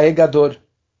carregador.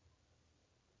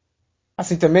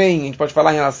 Assim também a gente pode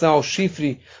falar em relação ao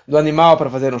chifre do animal para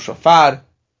fazer um shofar,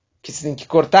 que você tem que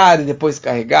cortar e depois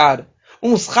carregar.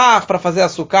 Um schach para fazer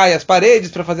açúcar e as paredes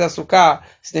para fazer açúcar,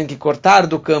 você tem que cortar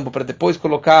do campo para depois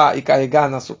colocar e carregar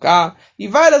na açúcar. E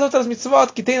várias outras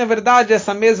mitzvot que tem, na verdade,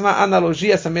 essa mesma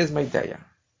analogia, essa mesma ideia.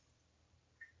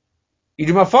 E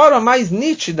de uma forma mais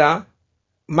nítida,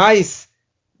 mais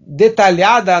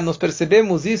detalhada, nós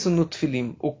percebemos isso no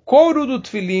Tfilim. O couro do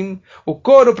Tfilim, o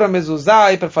couro para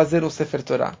mezuzá e para fazer um Sefer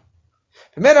Torah.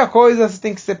 Primeira coisa, você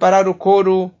tem que separar o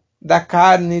couro da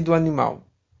carne do animal.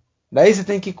 Daí você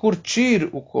tem que curtir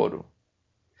o couro.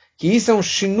 Que isso é um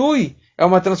shinui, é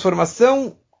uma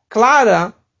transformação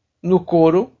clara no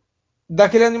couro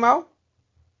daquele animal.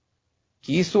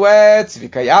 Que isso é tzvi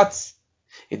kayatz.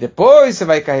 E depois você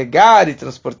vai carregar e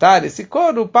transportar esse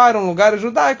couro para um lugar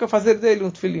judaico e fazer dele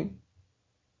um tefilim.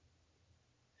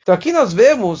 Então aqui nós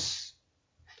vemos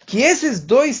que esses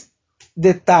dois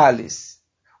detalhes,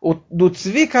 do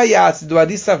tzvi kayatz e do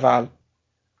Ari Saval,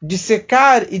 de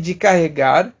secar e de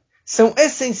carregar, são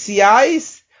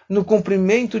essenciais no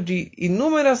cumprimento de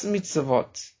inúmeras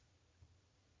mitzvot.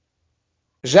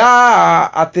 Já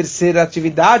a terceira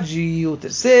atividade, o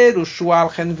terceiro,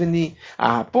 Shual Henveni,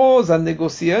 a raposa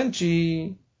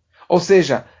negociante, ou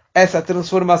seja, essa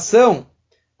transformação,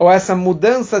 ou essa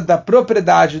mudança da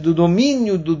propriedade, do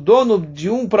domínio do dono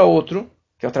de um para outro,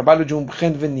 que é o trabalho de um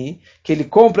Renveni, que ele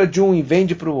compra de um e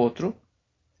vende para o outro,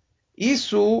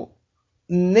 isso,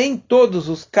 nem todos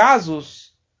os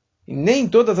casos, e nem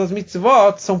todas as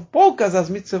mitzvot, são poucas as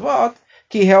mitzvot,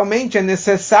 que realmente é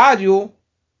necessário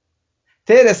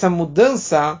ter essa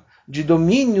mudança de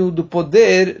domínio do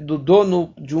poder do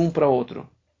dono de um para outro.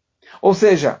 Ou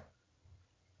seja,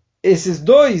 esses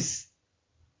dois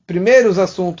primeiros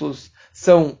assuntos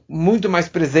são muito mais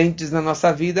presentes na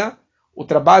nossa vida. O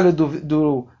trabalho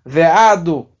do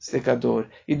veado secador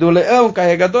e do leão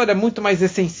carregador é muito mais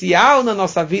essencial na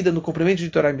nossa vida, no cumprimento de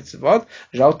Torá e Mitzvot.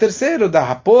 Já o terceiro, da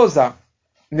raposa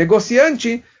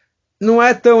negociante, não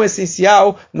é tão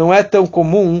essencial, não é tão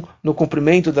comum no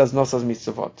cumprimento das nossas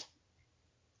Mitzvot.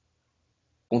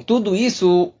 Com tudo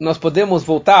isso, nós podemos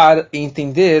voltar e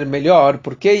entender melhor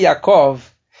por que Yaakov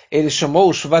ele chamou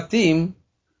os Shvatim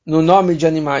no nome de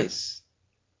animais.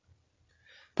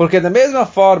 Porque da mesma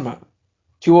forma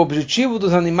que o objetivo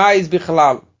dos animais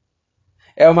Bichlal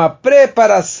é uma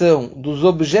preparação dos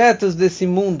objetos desse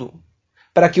mundo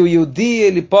para que o Yehudi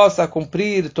ele possa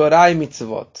cumprir Torá e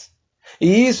Mitzvot.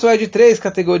 E isso é de 3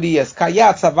 categorias,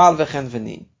 Kayat, Saval e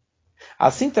Renveni.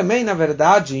 Assim também, na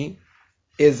verdade,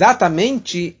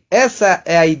 exatamente essa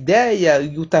é a ideia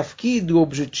e o tafkid, o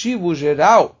objetivo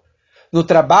geral no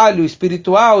trabalho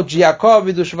espiritual de Yaakov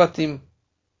e do Shvatim.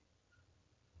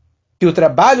 Que o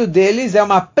trabalho deles é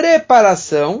uma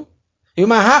preparação e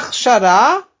uma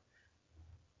hachshará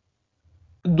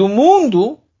do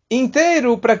mundo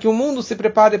inteiro para que o mundo se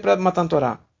prepare para Matan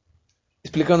Torá.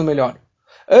 Explicando melhor.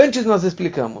 Antes nós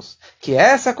explicamos que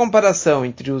essa comparação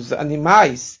entre os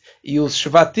animais e os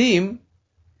Shvatim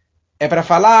é para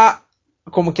falar,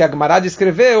 como que a Gemara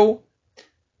descreveu,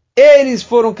 eles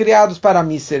foram criados para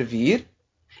me servir,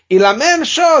 e la même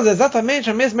chose, exatamente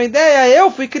a mesma ideia,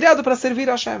 eu fui criado para servir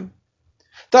a Hashem.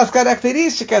 Então as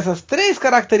características, as 3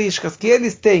 características que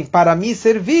eles têm para me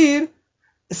servir,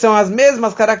 são as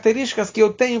mesmas características que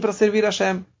eu tenho para servir a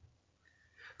Hashem.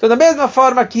 Então da mesma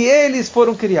forma que eles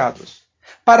foram criados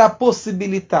para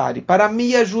possibilitar e para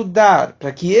me ajudar,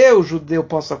 para que eu, judeu,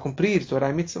 possa cumprir Torá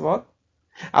e Mitzvot,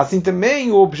 assim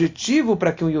também o objetivo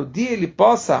para que o Yehudi ele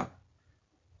possa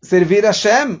servir a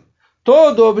Hashem,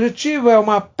 todo o objetivo é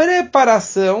uma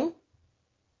preparação,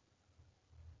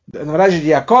 na verdade de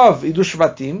Yaakov e do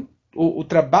Shvatim, o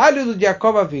trabalho do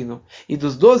Yaakov Avinu e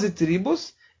dos 12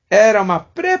 tribos era uma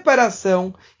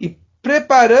preparação e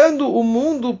preparando o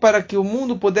mundo para que o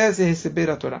mundo pudesse receber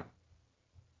a Torá.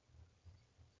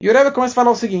 E o Rebbe começa a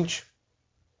falar o seguinte: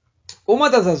 uma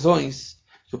das razões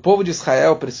que o povo de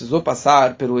Israel precisou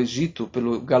passar pelo Egito,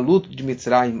 pelo Galut de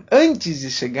Mitzrayim, antes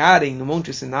de chegarem no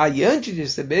Monte Sinai e antes de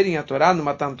receberem a Torá no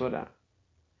Matan Torá,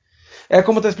 é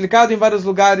como está explicado em vários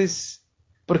lugares,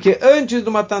 porque antes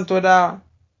do Matan Torá,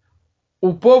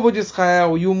 o povo de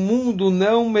Israel e o mundo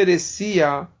não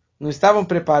estavam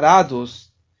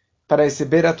preparados para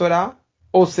receber a Torá,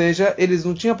 ou seja, eles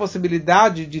não tinham a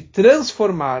possibilidade de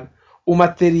transformar o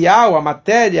material, a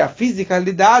matéria, a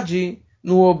fisicalidade,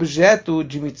 no objeto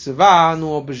de mitzvah, no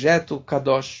objeto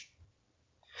kadosh.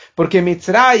 Porque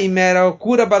Mitzrayim era o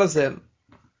Kura Barzel,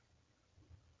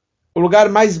 o lugar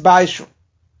mais baixo.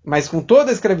 Mas com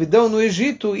toda a escravidão no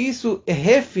Egito, isso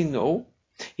refinou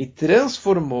e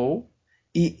transformou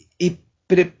e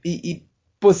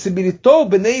possibilitou o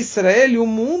Bnei Israel e o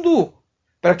mundo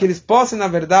para que eles possam, na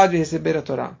verdade, receber a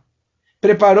Torá.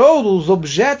 Preparou os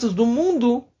objetos do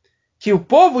mundo que o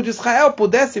povo de Israel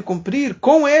pudesse cumprir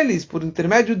com eles, por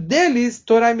intermédio deles,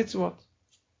 Torá e Mitzvot.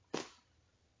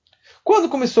 Quando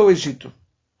começou o Egito?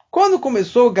 Quando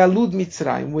começou o Galut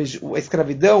Mitzrayim, a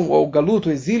escravidão, ou o Galut,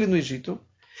 o exílio no Egito?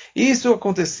 Isso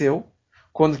aconteceu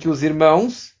quando que os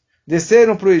irmãos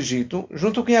desceram para o Egito,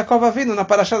 junto com Yaakov Avinu, na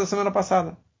Parashá da semana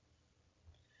passada.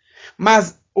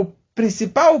 Mas o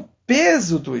principal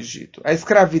peso do Egito, a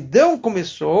escravidão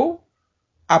começou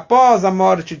após a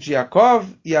morte de Yaakov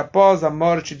e após a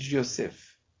morte de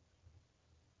Yosef.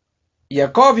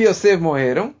 Yaakov e Yosef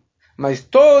morreram, mas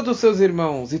todos os seus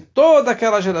irmãos e toda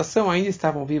aquela geração ainda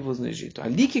estavam vivos no Egito.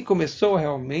 Ali que começou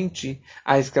realmente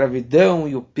a escravidão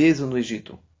e o peso no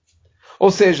Egito.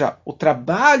 Ou seja, o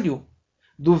trabalho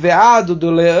do veado, do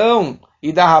leão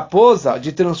e da raposa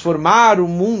de transformar o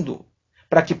mundo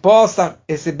para que possa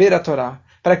receber a Torá,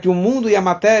 para que o mundo e a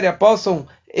matéria possam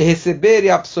receber e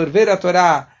absorver a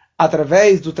Torá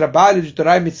através do trabalho de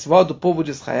Torá e Mitzvot do povo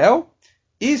de Israel,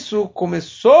 isso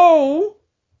começou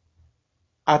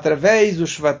através do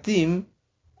Shvatim,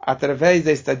 através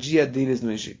da estadia deles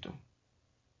no Egito.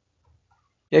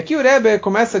 E aqui o Rebbe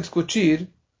começa a discutir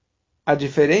a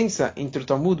diferença entre o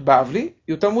Talmud Bavli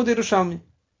e o Talmud Yerushalmi.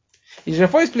 E já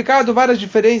foi explicado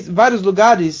vários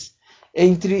lugares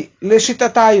entre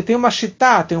Leshitatai, tem uma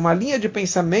shitá, tem uma linha de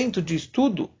pensamento, de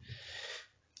estudo,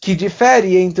 que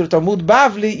difere entre o Talmud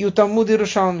Bavli e o Talmud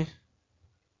Yerushalmi.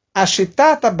 A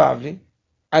Shitat Bavli,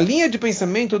 a linha de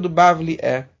pensamento do Bavli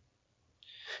é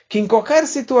que em qualquer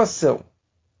situação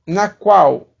na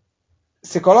qual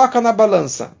se coloca na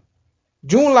balança,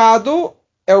 de um lado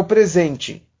é o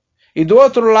presente e do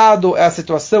outro lado é a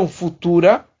situação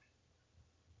futura,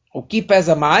 o que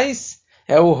pesa mais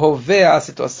é o rover a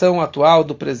situação atual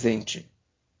do presente.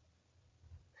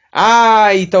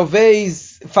 E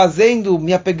talvez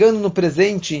me apegando no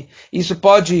presente, isso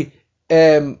pode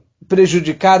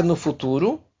prejudicar no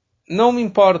futuro. Não me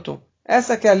importo.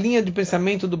 Essa que é a linha de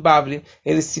pensamento do Bavli.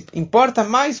 Ele se importa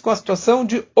mais com a situação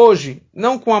de hoje,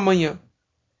 não com amanhã.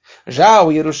 Já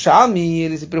o Yerushalmi,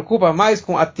 ele se preocupa mais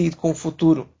com com o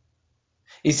futuro.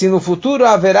 E se no futuro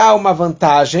haverá uma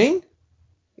vantagem,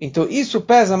 então isso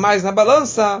pesa mais na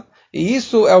balança, e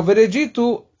isso é o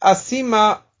veredito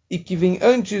acima e que vem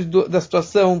antes da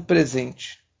situação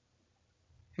presente.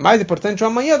 Mais importante o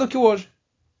amanhã do que o hoje.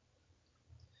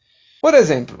 Por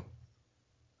exemplo,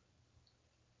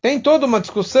 tem toda uma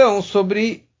discussão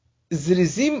sobre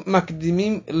Zrizim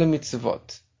Makdimim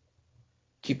Lemitzvot,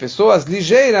 que pessoas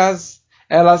ligeiras,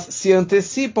 elas se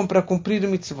antecipam para cumprir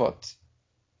mitzvot.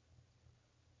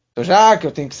 Então, já que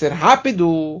eu tenho que ser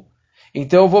rápido,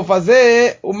 então eu vou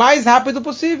fazer o mais rápido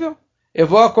possível. Eu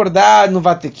vou acordar no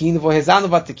Vatequim, vou rezar no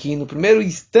Vatequim, no primeiro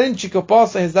instante que eu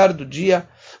possa rezar do dia,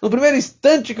 no primeiro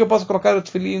instante que eu posso colocar o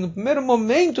tefilim, no primeiro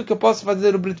momento que eu posso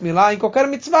fazer o Brit Milá, em qualquer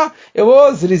mitzvah, eu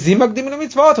vou Zrizim Akdim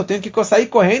mitzvot, eu tenho que sair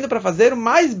correndo para fazer o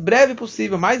mais breve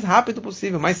possível, o mais rápido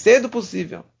possível, o mais cedo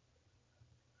possível.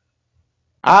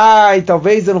 E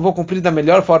talvez eu não vou cumprir da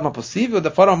melhor forma possível, da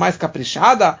forma mais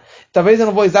caprichada, talvez eu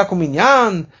não vou rezar com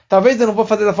minyan, talvez eu não vou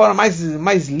fazer da forma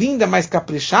mais linda, mais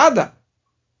caprichada.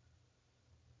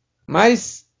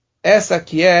 Mas essa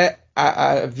que é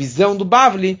a visão do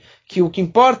Bavli, que o que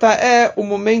importa é o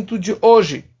momento de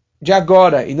hoje, de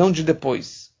agora, e não de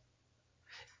depois.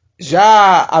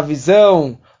 Já a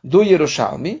visão do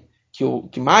Yerushalmi, que o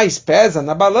que mais pesa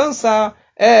na balança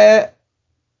é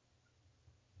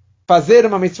fazer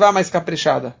uma mitzvah mais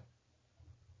caprichada.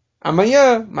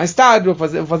 Amanhã, mais tarde, eu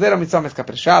vou fazer a mitzvah mais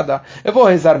caprichada, eu vou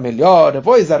rezar melhor, eu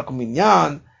vou rezar com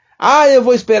minyan, eu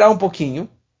vou esperar um pouquinho,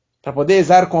 para poder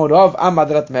rezar com o Rov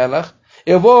Amadrat Melech,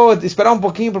 eu vou esperar um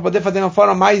pouquinho para poder fazer de uma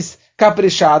forma mais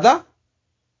caprichada,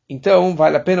 então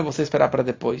vale a pena você esperar para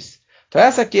depois. Então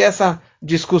essa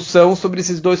discussão sobre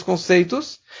esses dois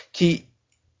conceitos, que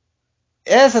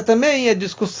essa também é a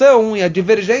discussão e a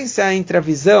divergência entre a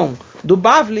visão do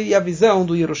Bavli e a visão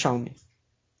do Yerushalmi.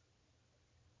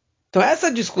 Então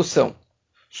essa discussão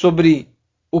sobre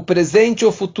o presente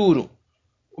ou o futuro,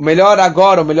 o melhor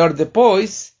agora, o melhor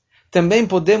depois, também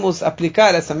podemos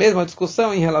aplicar essa mesma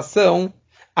discussão em relação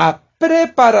à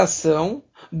preparação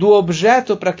do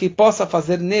objeto para que possa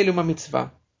fazer nele uma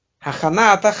mitzvah.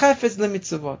 Hachanat hachefetz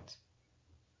lemitzvot.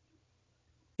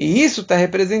 E isso está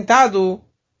representado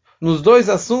nos dois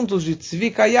assuntos de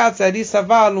tzvi kayatz e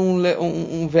arisaval,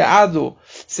 um veado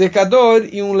secador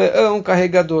e um leão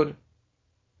carregador.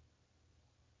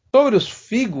 Sobre os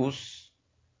figos,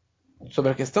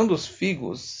 sobre a questão dos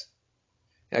figos,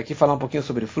 aqui falar um pouquinho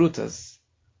sobre frutas.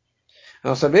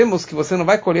 Nós sabemos que você não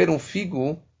vai colher um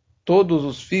figo, todos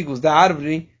os figos da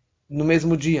árvore, no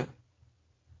mesmo dia.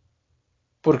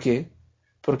 Por quê?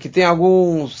 Porque tem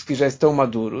alguns que já estão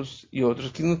maduros e outros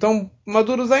que não estão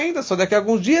maduros ainda, só daqui a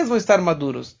alguns dias vão estar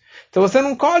maduros. Então você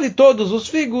não colhe todos os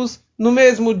figos no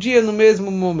mesmo dia, no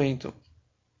mesmo momento.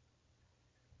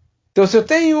 Então se eu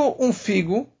tenho um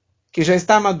figo que já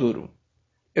está maduro,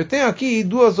 eu tenho aqui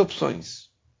duas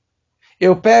opções.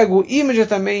 Eu pego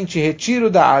imediatamente, retiro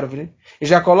da árvore e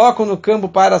já coloco no campo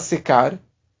para secar,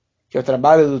 que é o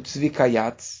trabalho do tzvi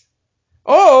kayatz.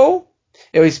 Ou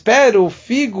eu espero o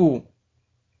figo,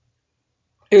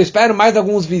 eu espero mais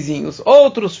alguns vizinhos,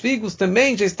 outros figos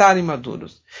também já estarem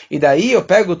maduros. E daí eu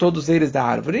pego todos eles da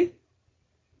árvore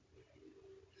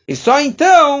e só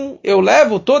então eu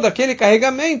levo todo aquele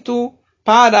carregamento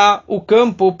para o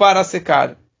campo para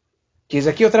secar. Que isso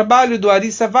aqui é o trabalho do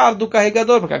arisavar, do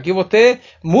carregador, porque aqui eu vou ter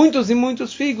muitos e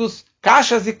muitos figos,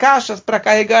 caixas e caixas para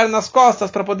carregar nas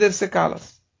costas para poder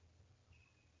secá-las.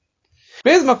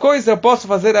 Mesma coisa eu posso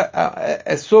fazer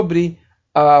sobre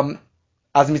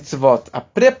as mitzvot, a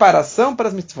preparação para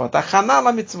as mitzvot, a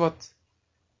hanala mitzvot.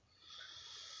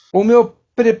 O meu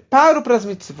preparo para as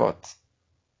mitzvot.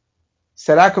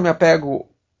 Será que eu me apego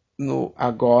no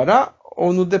agora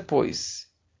ou no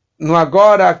depois? No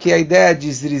agora, que é a ideia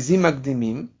de Zrizim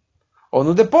Agdimim, ou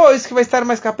no depois, que vai estar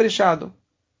mais caprichado.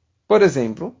 Por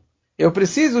exemplo, eu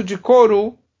preciso de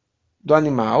couro do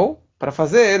animal para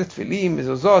fazer tefilim,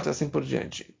 mezuzot, assim por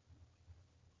diante.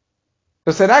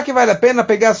 Então, será que vale a pena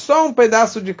pegar só um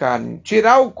pedaço de carne,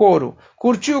 tirar o couro,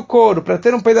 curtir o couro para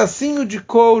ter um pedacinho de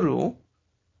couro,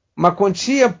 uma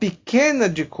quantia pequena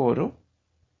de couro,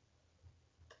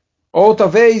 ou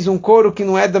talvez um couro que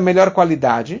não é da melhor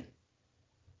qualidade?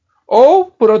 Ou,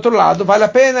 por outro lado, vale a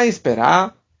pena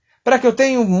esperar para que eu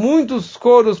tenha muitos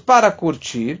couros para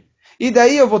curtir, e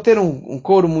daí eu vou ter um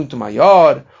couro muito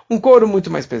maior, um couro muito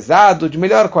mais pesado, de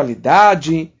melhor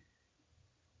qualidade,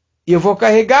 e eu vou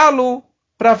carregá-lo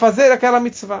para fazer aquela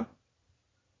mitzvah.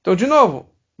 Então, de novo,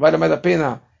 vale mais a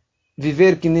pena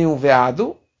viver que nem um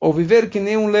veado, ou viver que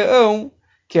nem um leão,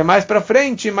 que é mais para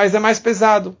frente, mas é mais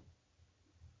pesado.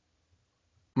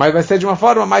 Mas vai ser de uma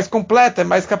forma mais completa,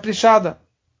 mais caprichada.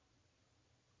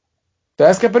 Então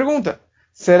essa que é a pergunta.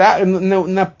 Será,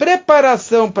 na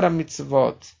preparação para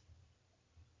mitzvot,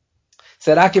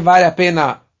 será que vale a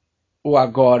pena o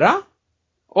agora?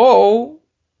 Ou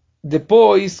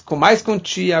depois, com mais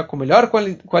quantia, com melhor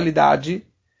qualidade,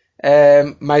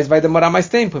 mas vai demorar mais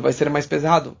tempo, vai ser mais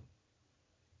pesado?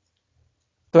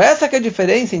 Então essa que é a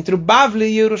diferença entre o Bavli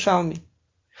e o Yerushalmi.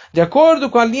 De acordo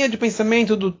com a linha de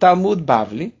pensamento do Talmud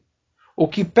Bavli, o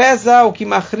que pesa, o que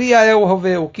machria é o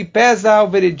rovê, o que pesa, o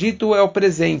veredito é o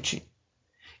presente.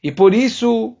 E por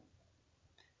isso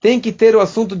tem que ter o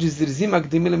assunto de Zirzim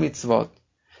Agdimil Mitzvot,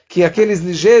 que aqueles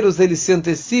ligeiros eles se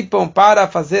antecipam para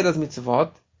fazer as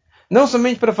mitzvot, não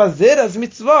somente para fazer as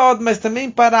mitzvot, mas também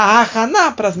para a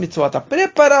hachaná para as mitzvot. A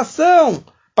preparação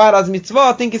para as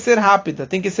mitzvot tem que ser rápida,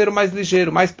 tem que ser o mais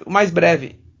ligeiro, o mais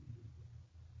breve.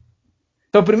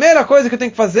 Então a primeira coisa que eu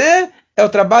tenho que fazer é o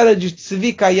trabalho de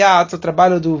tzvi kayat, o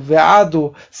trabalho do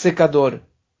veado secador.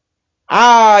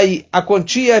 A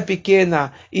quantia é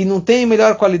pequena e não tem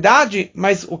melhor qualidade,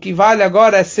 mas o que vale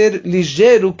agora é ser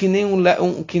ligeiro que nem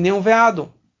um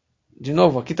veado. De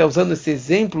novo, aqui está usando esse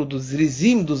exemplo do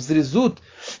zrizim, do zrizut,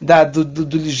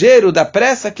 do ligeiro, da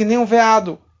pressa, que nem um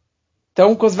veado.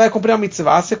 Então, quando você vai cumprir uma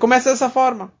mitzvah, você começa dessa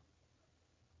forma.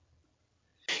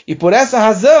 E por essa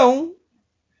razão,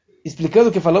 explicando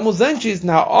o que falamos antes,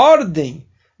 na ordem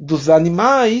dos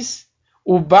animais,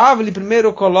 o Bavli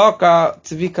primeiro coloca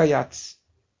tzvi kayatz.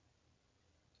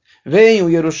 Vem o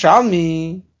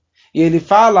Yerushalmi e ele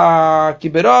fala que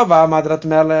Berova, Madrat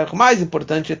Melech, o mais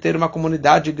importante é ter uma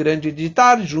comunidade grande de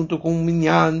estar junto com um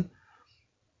minyan.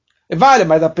 Vale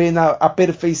mais a pena a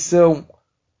perfeição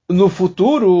no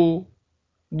futuro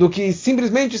do que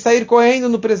simplesmente sair correndo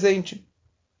no presente.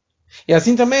 E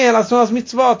assim também em relação às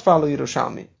mitzvot, fala o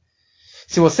Yerushalmi.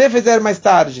 Se você fizer mais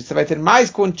tarde, você vai ter mais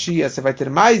quantia, você vai ter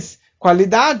mais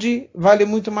qualidade, vale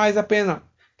muito mais a pena.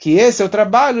 Que esse é o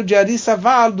trabalho de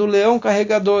Arissaval, do leão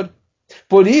carregador.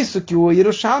 Por isso que o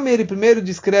Yerushalmi, ele primeiro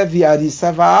descreve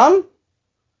Arissaval,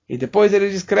 e depois ele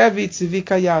descreve Tzvi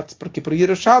Kayat. Porque para o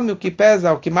Yerushalmi o que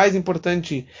pesa, o que mais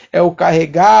importante é o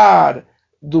carregar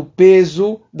do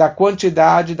peso, da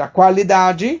quantidade, da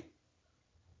qualidade,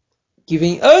 que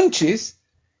vem antes,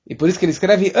 e por isso que ele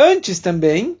escreve antes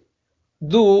também,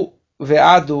 do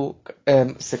veado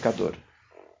secador.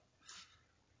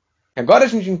 Agora a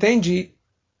gente entende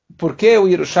por que o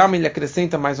Yerushalmi ele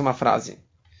acrescenta mais uma frase.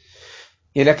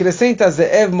 Ele acrescenta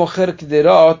Ze'ev Mocher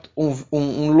Kderot,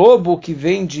 um lobo que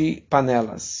vende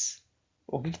panelas.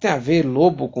 O que tem a ver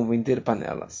lobo com vender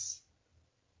panelas?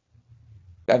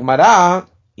 A Gemara,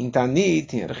 em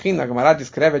Tanit, em Erchin, a Gemara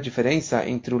descreve a diferença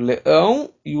entre o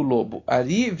leão e o lobo.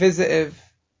 Ari Veze'ev.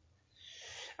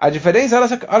 A diferença,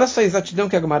 olha só a exatidão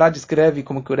que a Gemara descreve,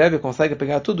 como que o Rebbe consegue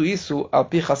pegar tudo isso ao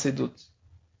Pi Hassidut.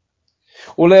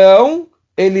 O leão,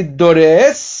 ele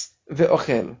dores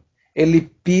ve'ochel. Ele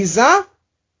pisa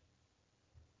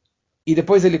e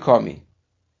depois ele come.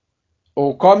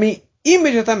 Ou come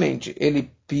imediatamente.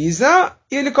 Ele pisa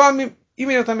e ele come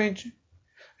imediatamente.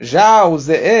 Já o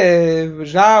Ze'ev,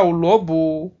 já o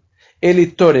lobo, ele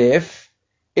toref,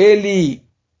 ele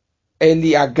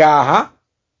agarra,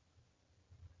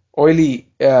 ou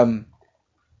ele,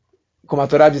 como a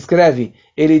Torá descreve,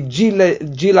 ele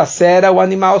dilacera o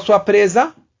animal, sua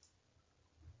presa,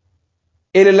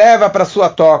 ele leva para sua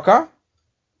toca,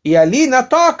 e ali na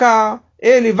toca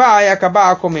ele vai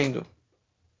acabar comendo.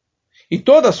 E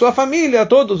toda a sua família,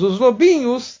 todos os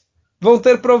lobinhos, vão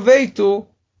ter proveito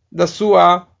da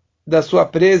sua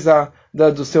presa,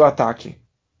 do seu ataque.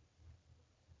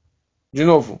 De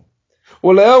novo,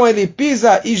 o leão ele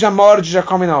pisa e já morde, já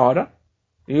come na hora.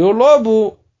 E o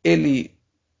lobo, ele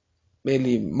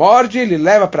morde, ele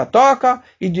leva para a toca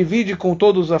e divide com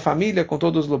todos a família, com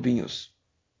todos os lobinhos.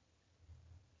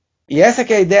 E essa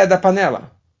que é a ideia da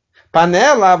panela.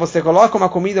 Panela, você coloca uma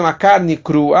comida, uma carne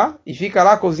crua, e fica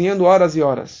lá cozinhando horas e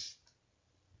horas.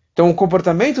 Então o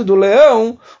comportamento do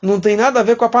leão não tem nada a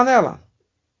ver com a panela.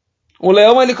 O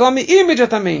leão ele come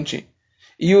imediatamente.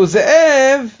 E o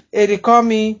zeev, ele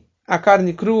come a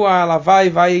carne crua, ela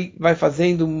vai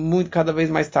fazendo muito, cada vez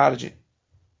mais tarde.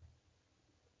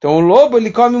 Então o lobo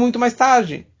ele come muito mais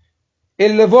tarde.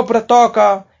 Ele levou para a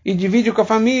toca e divide com a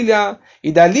família.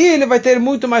 E dali ele vai ter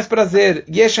muito mais prazer.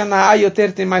 Yeshana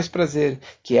yoter tem mais prazer.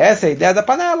 Que essa é a ideia da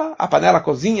panela. A panela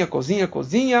cozinha.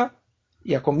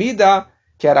 E a comida,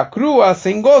 que era crua,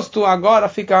 sem gosto, agora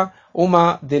fica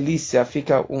uma delícia.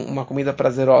 Fica uma comida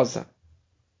prazerosa.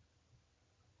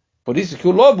 Por isso que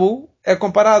o lobo é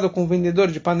comparado com um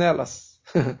vendedor de panelas.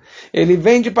 Ele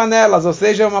vende panelas, ou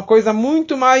seja, é uma coisa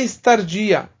muito mais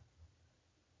tardia.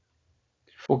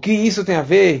 O que isso tem a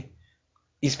ver,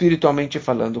 espiritualmente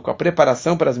falando, com a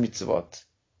preparação para as mitzvot?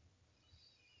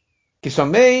 Que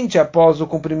somente após o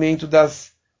cumprimento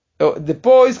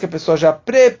depois que a pessoa já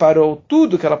preparou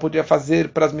tudo que ela podia fazer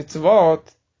para as mitzvot,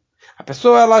 a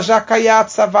pessoa ela já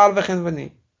kayat saval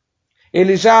vechenvani.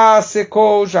 Ele já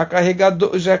secou, já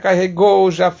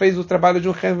carregou, já fez o trabalho de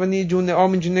um Henvani, de um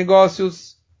homem de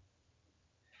negócios.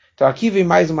 Então aqui vem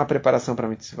mais uma preparação para a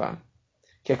mitzvah,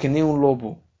 que é que nem um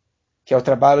lobo, que é o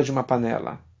trabalho de uma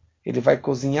panela. Ele vai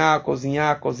cozinhar,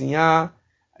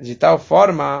 de tal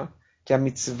forma que a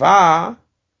mitzvah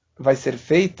vai ser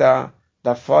feita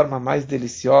da forma mais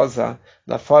deliciosa,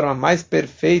 da forma mais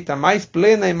perfeita, mais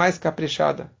plena e mais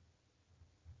caprichada.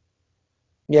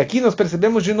 E aqui nós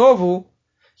percebemos de novo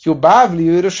que o Bavli e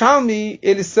o Yerushalmi,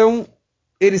 eles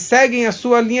seguem a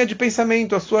sua linha de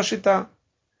pensamento, a sua shita.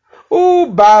 O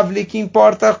Bavli, que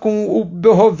importa com o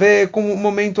Behovê, com o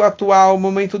momento atual, o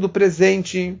momento do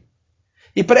presente.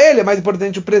 E para ele é mais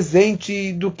importante o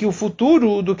presente do que o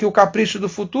futuro, do que o capricho do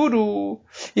futuro.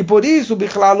 E por isso,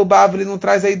 o Bavli não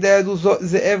traz a ideia do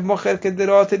Zeev Mocher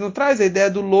Kederot, ele não traz a ideia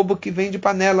do lobo que vende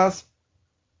panelas.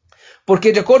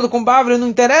 Porque, de acordo com Bavli, não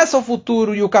interessa o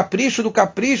futuro e o capricho do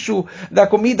capricho da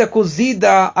comida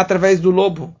cozida através do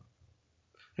lobo.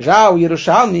 Já o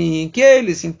Yerushalmi, que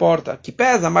ele se importa, que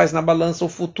pesa mais na balança o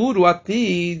futuro a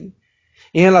ti,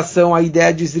 em relação à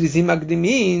ideia de Zrizim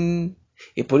Agdimin.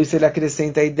 E por isso ele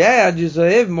acrescenta a ideia de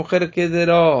Zoev Mocher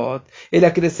Kederot. Ele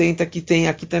acrescenta que tem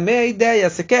aqui também a ideia,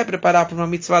 você quer preparar para uma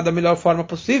mitzvah da melhor forma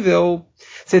possível?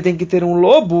 Você tem que ter um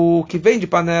lobo que vende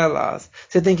panelas.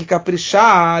 Você tem que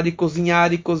caprichar e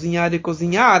cozinhar,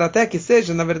 até que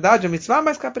seja, na verdade, a mitzvah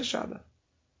mais caprichada.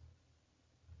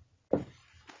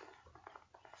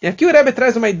 E aqui o Rebbe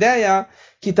traz uma ideia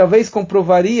que talvez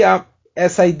comprovaria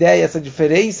essa ideia, essa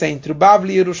diferença entre o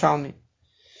Bavli e o Yerushalmi.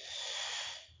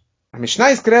 A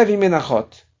Mishnah escreve em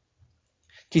Menachot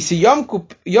que se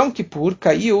Yom Kippur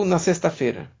caiu na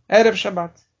sexta-feira, Erev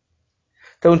Shabbat.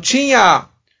 Então tinha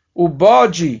o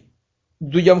bode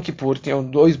do Yom Kippur, tinham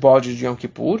 2 bodes de Yom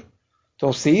Kippur.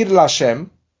 Então Seir Lashem.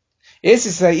 Esse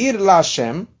Seir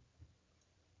Lashem,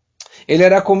 ele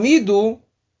era comido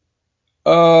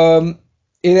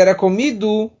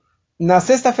na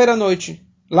sexta-feira à noite,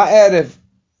 La Erev,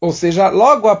 ou seja,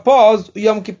 logo após o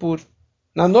Yom Kippur,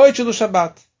 na noite do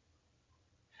Shabbat.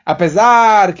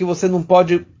 Apesar que você não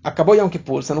pode... Acabou Yom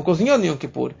Kippur, você não cozinhou no Yom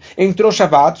Kippur. Entrou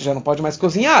Shabbat, já não pode mais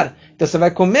cozinhar. Então você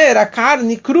vai comer a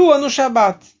carne crua no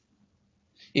Shabbat.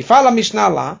 E fala a Mishnah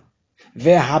lá,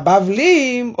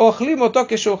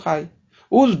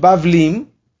 os Bavlim,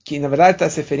 que na verdade está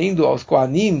se referindo aos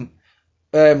Koanim,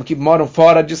 que moram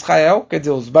fora de Israel, quer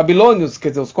dizer, os babilônios, quer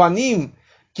dizer, os Koanim,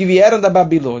 que vieram da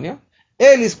Babilônia,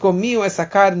 eles comiam essa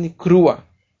carne crua.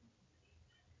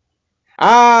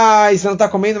 E você não está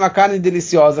comendo uma carne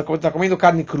deliciosa, está comendo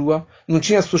carne crua. Não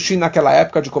tinha sushi naquela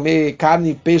época de comer carne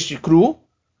e peixe cru.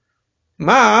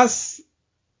 Mas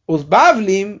os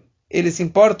Bavlim, eles se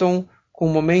importam com o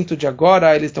momento de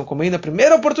agora. Eles estão comendo a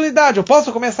primeira oportunidade. Eu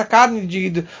posso comer essa carne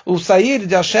o Sair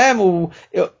de Hashem.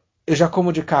 Eu já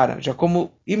como de cara, já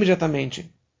como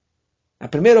imediatamente. A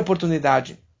primeira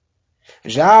oportunidade.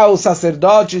 Já os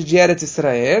sacerdotes de Eretz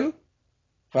Israel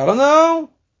falam, não,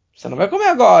 você não vai comer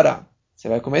agora. Você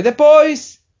vai comer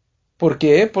depois. Por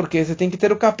quê? Porque você tem que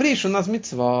ter o capricho nas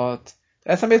mitzvot.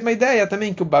 Essa mesma ideia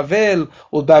também, que o Bavel,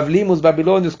 os Bavlim, os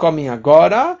babilônios comem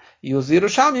agora e os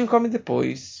Yerushalmim comem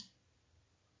depois.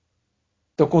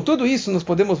 Então, com tudo isso, nós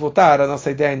podemos voltar à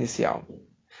nossa ideia inicial.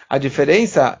 A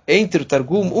diferença entre o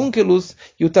Targum Onkelos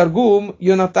e o Targum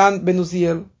Yonatan ben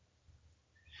Uziel.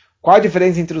 Qual a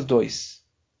diferença entre os dois?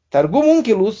 Targum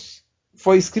Onkelos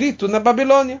foi escrito na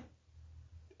Babilônia.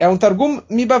 É um Targum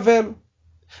Mibavel.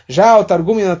 Já o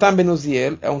Targum Yonatan ben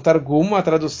Uziel é um Targum, uma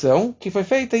tradução que foi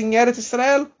feita em Eretz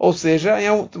Israel, ou seja, é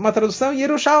uma tradução em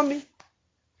Yerushalmi.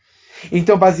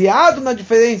 Então, baseado na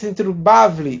diferença entre o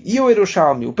Bavli e o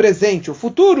Yerushalmi, o presente e o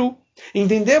futuro,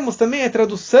 Entendemos também a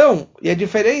tradução e a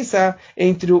diferença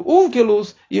entre o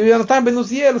Onkelos e o Yonatan ben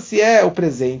Uziel, se é o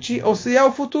presente ou se é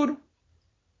o futuro.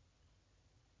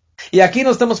 E aqui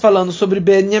nós estamos falando sobre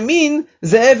Benjamin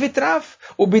Ze'ev Traf,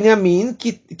 o Benjamin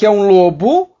que é um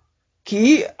lobo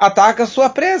que ataca sua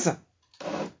presa.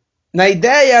 Na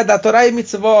ideia da Torá e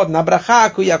Mitzvot, na Brachá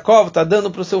que o Yaakov está dando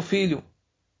para o seu filho.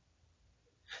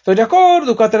 Então, de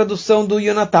acordo com a tradução do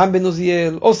Yonatan ben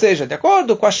Uziel, ou seja, de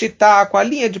acordo com a Shitá, com a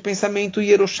linha de pensamento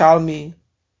Yerushalmi,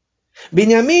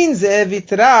 Binyamin Ze'ev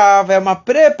Trav é uma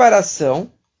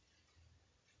preparação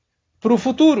para o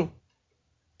futuro,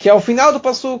 que é o final do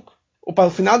Pasuk. O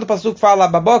final do Pasuk fala,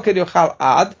 Baboker yochal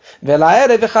ad,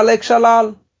 velaerev yechalek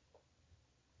shalal.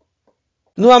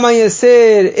 No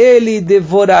amanhecer, ele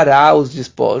devorará os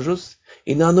despojos,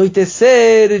 e no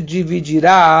anoitecer,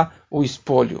 dividirá o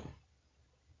espólio.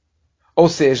 Ou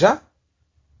seja,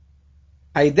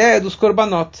 a ideia dos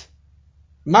korbanot.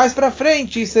 Mais para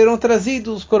frente serão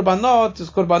trazidos os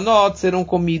korbanot serão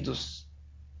comidos.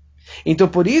 Então,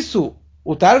 por isso,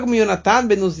 o Targum Yonatan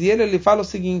ben Uziel, ele fala o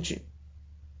seguinte,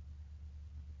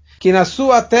 que na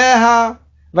sua terra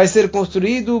vai ser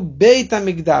construído Beit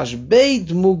HaMikdash,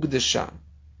 Beit Mugdesha.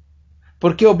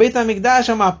 Porque o Beit HaMikdash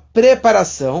é uma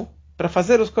preparação para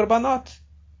fazer os korbanot.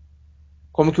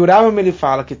 Como que o Rambam ele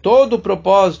fala que todo o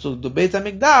propósito do Beit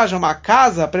HaMikdash é uma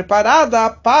casa preparada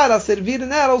para servir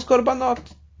nela os korbanot.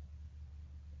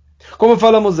 Como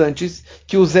falamos antes,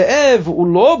 que o Ze'ev, o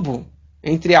lobo,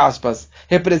 entre aspas,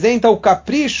 representa o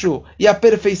capricho e a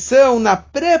perfeição na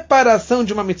preparação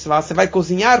de uma mitzvah. Você vai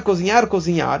cozinhar.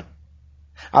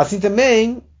 Assim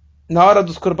também, na hora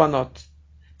dos korbanot.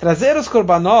 Trazer os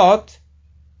korbanot,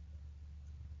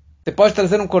 você pode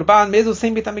trazer um korban mesmo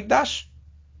sem Beit HaMikdash.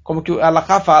 Como que o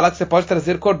Halakha fala que você pode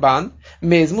trazer korban,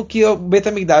 mesmo que o Beit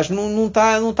HaMikdash não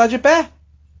tá de pé.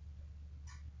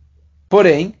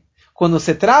 Porém, quando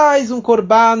você traz um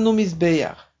korban no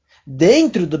Mizbeach,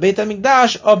 dentro do Beit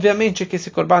HaMikdash, obviamente que esse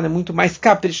korban é muito mais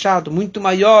caprichado, muito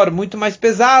maior, muito mais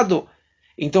pesado.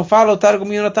 Então fala o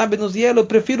Targum Yonatan ben Uziel, eu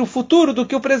prefiro o futuro do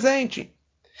que o presente.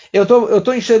 Eu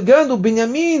tô enxergando o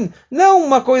Binyamin, não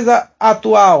uma coisa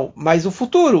atual, mas o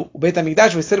futuro. O Beit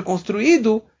HaMikdash vai ser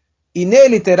construído e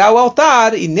nele terá o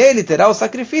altar, e nele terá os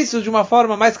sacrifícios de uma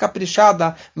forma mais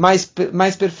caprichada, mais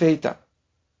perfeita.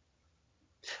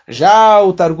 Já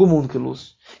o Targum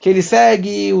Onkelos, que ele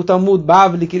segue o Talmud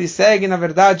Bavli, que ele segue, na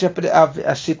verdade,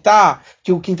 a Shitá,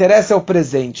 que o que interessa é o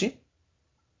presente.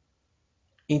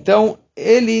 Então,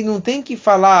 ele não tem que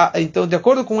falar, então, de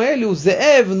acordo com ele, o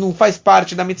Ze'ev não faz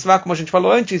parte da mitzvah, como a gente falou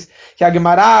antes, que a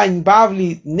Gemara em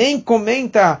Bavli nem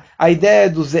comenta a ideia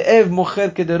do Ze'ev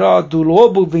Mocher Kederot, do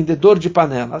lobo vendedor de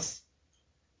panelas.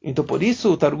 Então, por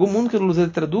isso, o Targum Onkelos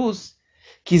traduz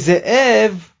que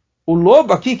Ze'ev, o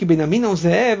lobo aqui, que Benjamin é um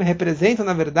Ze'ev, representa,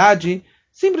 na verdade,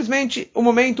 simplesmente o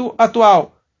momento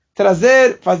atual.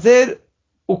 Fazer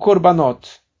o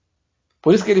korbanot.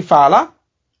 Por isso que ele fala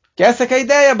que essa que é a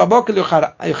ideia,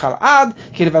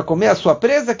 que ele vai comer a sua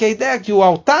presa, que é a ideia que o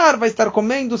altar vai estar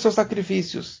comendo os seus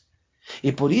sacrifícios.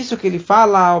 E por isso que ele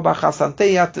fala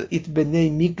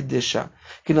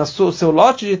que no seu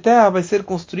lote de terra vai ser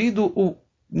construído o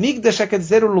Migdesha, quer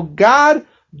dizer o lugar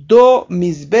do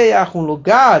Mizbeach, um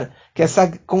lugar que é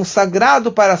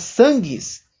consagrado para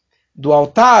sangues do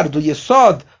altar, do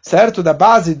Yesod, certo? Da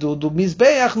base do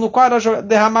Mizbeach, no qual era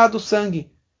derramado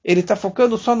sangue. Ele está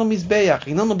focando só no Mizbeach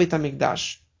e não no Beit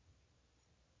HaMikdash.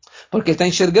 Porque ele está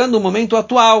enxergando o momento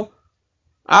atual.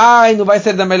 Não vai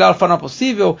ser da melhor forma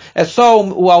possível. É só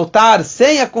o altar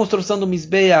sem a construção do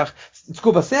Mizbeach.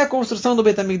 Desculpa, sem a construção do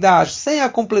Beit HaMikdash, sem a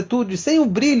completude, sem o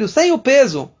brilho, sem o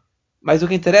peso. Mas o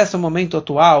que interessa é o momento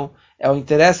atual.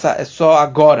 É só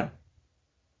agora.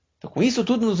 Então, com isso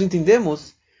tudo nós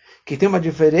entendemos que tem uma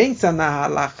diferença na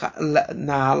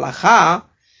halakha,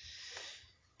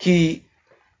 que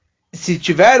se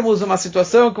tivermos uma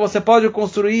situação que você pode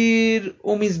construir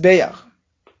um Mizbeach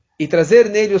e trazer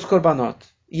nele os korbanot,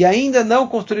 e ainda não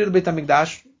construir o Beit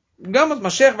HaMikdash, digamos,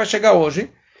 Mashiach vai chegar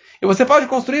hoje, e você pode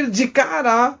construir de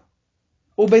cara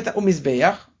o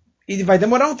Mizbeach, e vai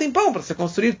demorar um tempão para você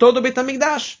construir todo o Beit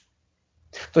HaMikdash.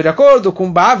 Então, de acordo com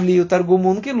Bavli e o Targum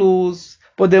Onkelos,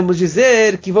 podemos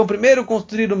dizer que vão primeiro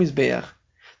construir o Mizbeach,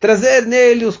 trazer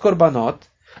nele os korbanot,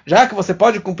 já que você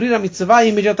pode cumprir a mitzvah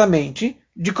imediatamente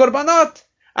de korbanot.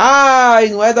 E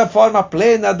não é da forma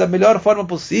plena, da melhor forma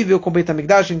possível, com o Beit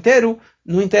HaMikdash inteiro,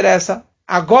 não interessa.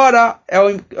 Agora é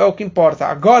o que importa.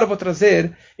 Agora eu vou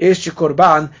trazer este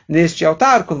korban neste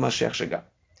altar quando Mashiach chegar.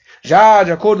 Já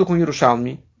de acordo com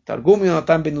Yerushalmi, Targum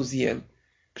Yonatan ben Uziel,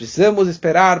 precisamos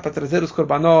esperar para trazer os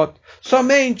korbanot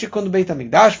somente quando o Beit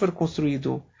HaMikdash for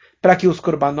construído, para que os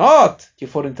korbanot que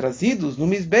foram trazidos no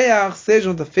Mizbeach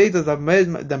sejam feitos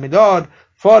da melhor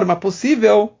forma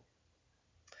possível,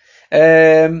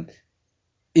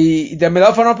 e da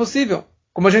melhor forma possível.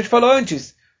 Como a gente falou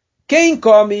antes, quem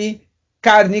come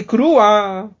carne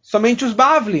crua? Somente os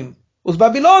Bavlim. Os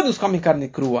babilônios comem carne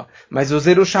crua, mas os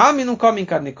Yerushalmi não comem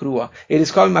carne crua.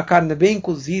 Eles comem uma carne bem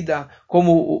cozida,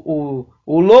 como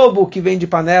o lobo que vem de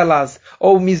panelas,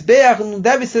 ou o Mizbeach não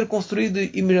deve ser construído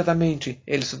imediatamente.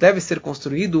 Ele só deve ser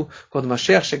construído quando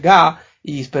Mashiach chegar,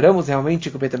 e esperamos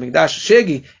realmente que o Beit HaMikdash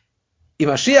chegue, e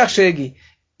Mashiach chegue,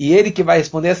 e ele que vai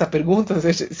responder essa pergunta,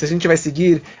 se a gente vai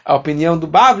seguir a opinião do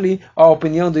Bavli, ou a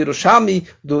opinião do Yerushalmi,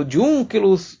 de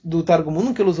Unkelus, do Targum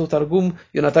Unkelus ou Targum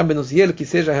Yonatan Ben Uziel, que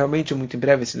seja realmente muito em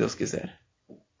breve, se Deus quiser.